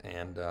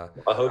 And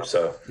I hope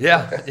so.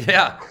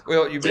 Yeah.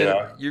 Well, you've been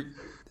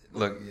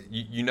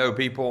you know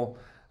people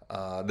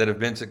that have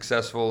been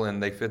successful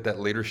and they fit that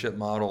leadership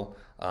model.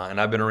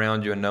 And I've been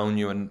around you and known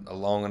you in a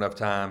long enough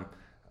time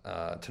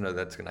to know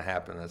that's going to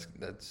happen.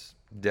 That's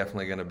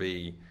definitely going to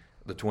be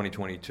the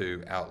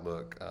 2022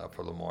 outlook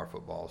for Lamar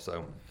football.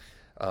 So,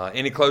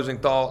 any closing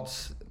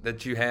thoughts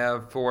that you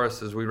have for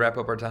us as we wrap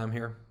up our time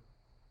here?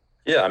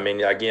 Yeah, I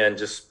mean, again,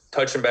 just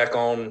touching back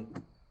on,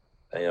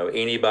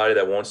 anybody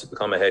that wants to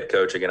become a head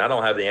coach. Again, I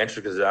don't have the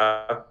answer because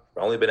I've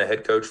only been a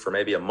head coach for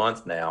maybe a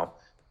month now.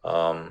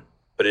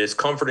 But it is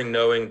comforting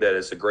knowing that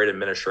it's a great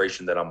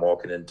administration that I'm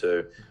walking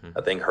into. Mm-hmm.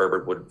 I think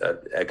Herbert would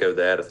echo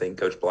that. I think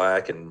Coach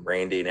Black and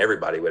Randy and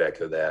everybody would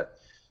echo that.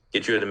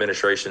 Get you an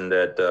administration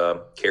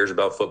that cares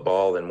about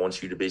football and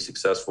wants you to be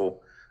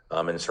successful,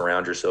 and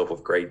surround yourself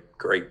with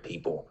great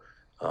people.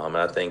 And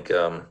I think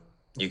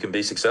you can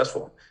be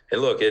successful.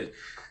 And look,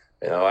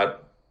 I'm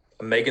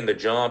making the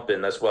jump,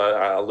 and that's why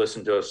I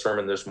listened to a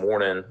sermon this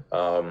morning.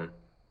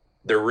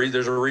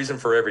 There's a reason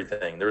for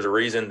everything. There's a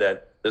reason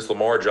that this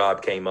Lamar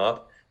job came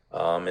up.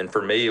 And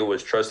for me, it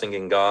was trusting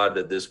in God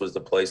that this was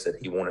the place that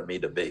he wanted me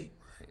to be.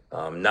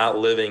 Not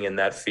living in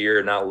that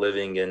fear, not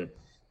living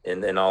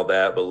in all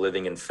that, but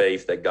living in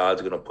faith that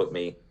God's going to put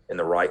me in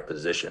the right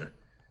position.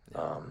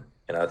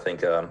 And I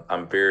think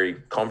I'm very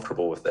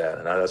comfortable with that.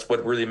 And that's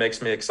what really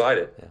makes me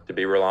excited, to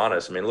be real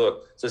honest. I mean,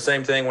 look, it's the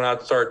same thing when I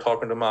started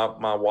talking to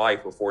my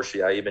wife before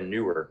I even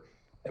knew her.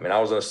 I mean, I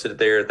was going to sit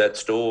there at that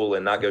stool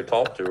and not go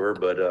talk to her,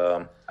 but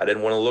I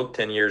didn't want to look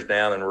 10 years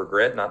down and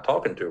regret not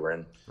talking to her.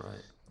 And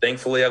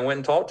thankfully, I went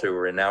and talked to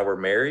her, and now we're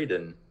married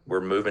and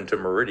we're moving to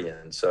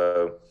Meridian.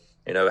 So,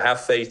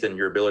 have faith in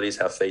your abilities,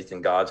 have faith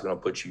in God's going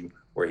to put you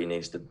where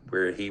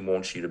he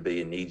wants you to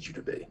be and needs you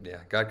to be. Yeah,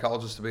 God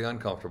calls us to be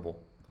uncomfortable.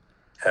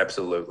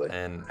 Absolutely.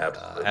 And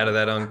Absolutely. Out of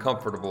that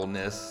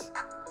uncomfortableness,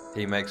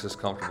 he makes us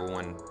comfortable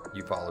when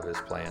you follow his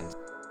plans.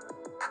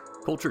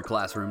 Culture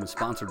Classroom is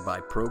sponsored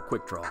by Pro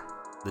Quick Draw,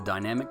 the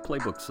dynamic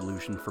playbook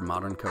solution for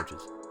modern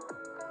coaches.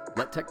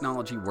 Let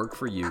technology work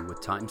for you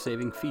with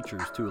time-saving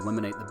features to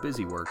eliminate the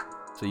busy work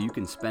so you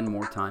can spend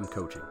more time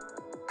coaching.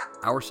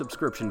 Our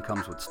subscription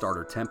comes with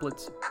starter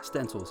templates,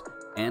 stencils,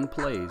 and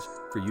plays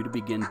for you to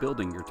begin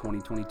building your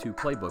 2022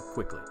 playbook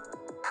quickly.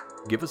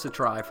 Give us a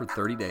try for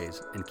 30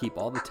 days and keep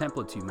all the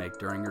templates you make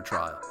during your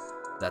trial.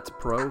 That's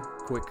Pro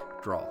Quick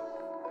Draw.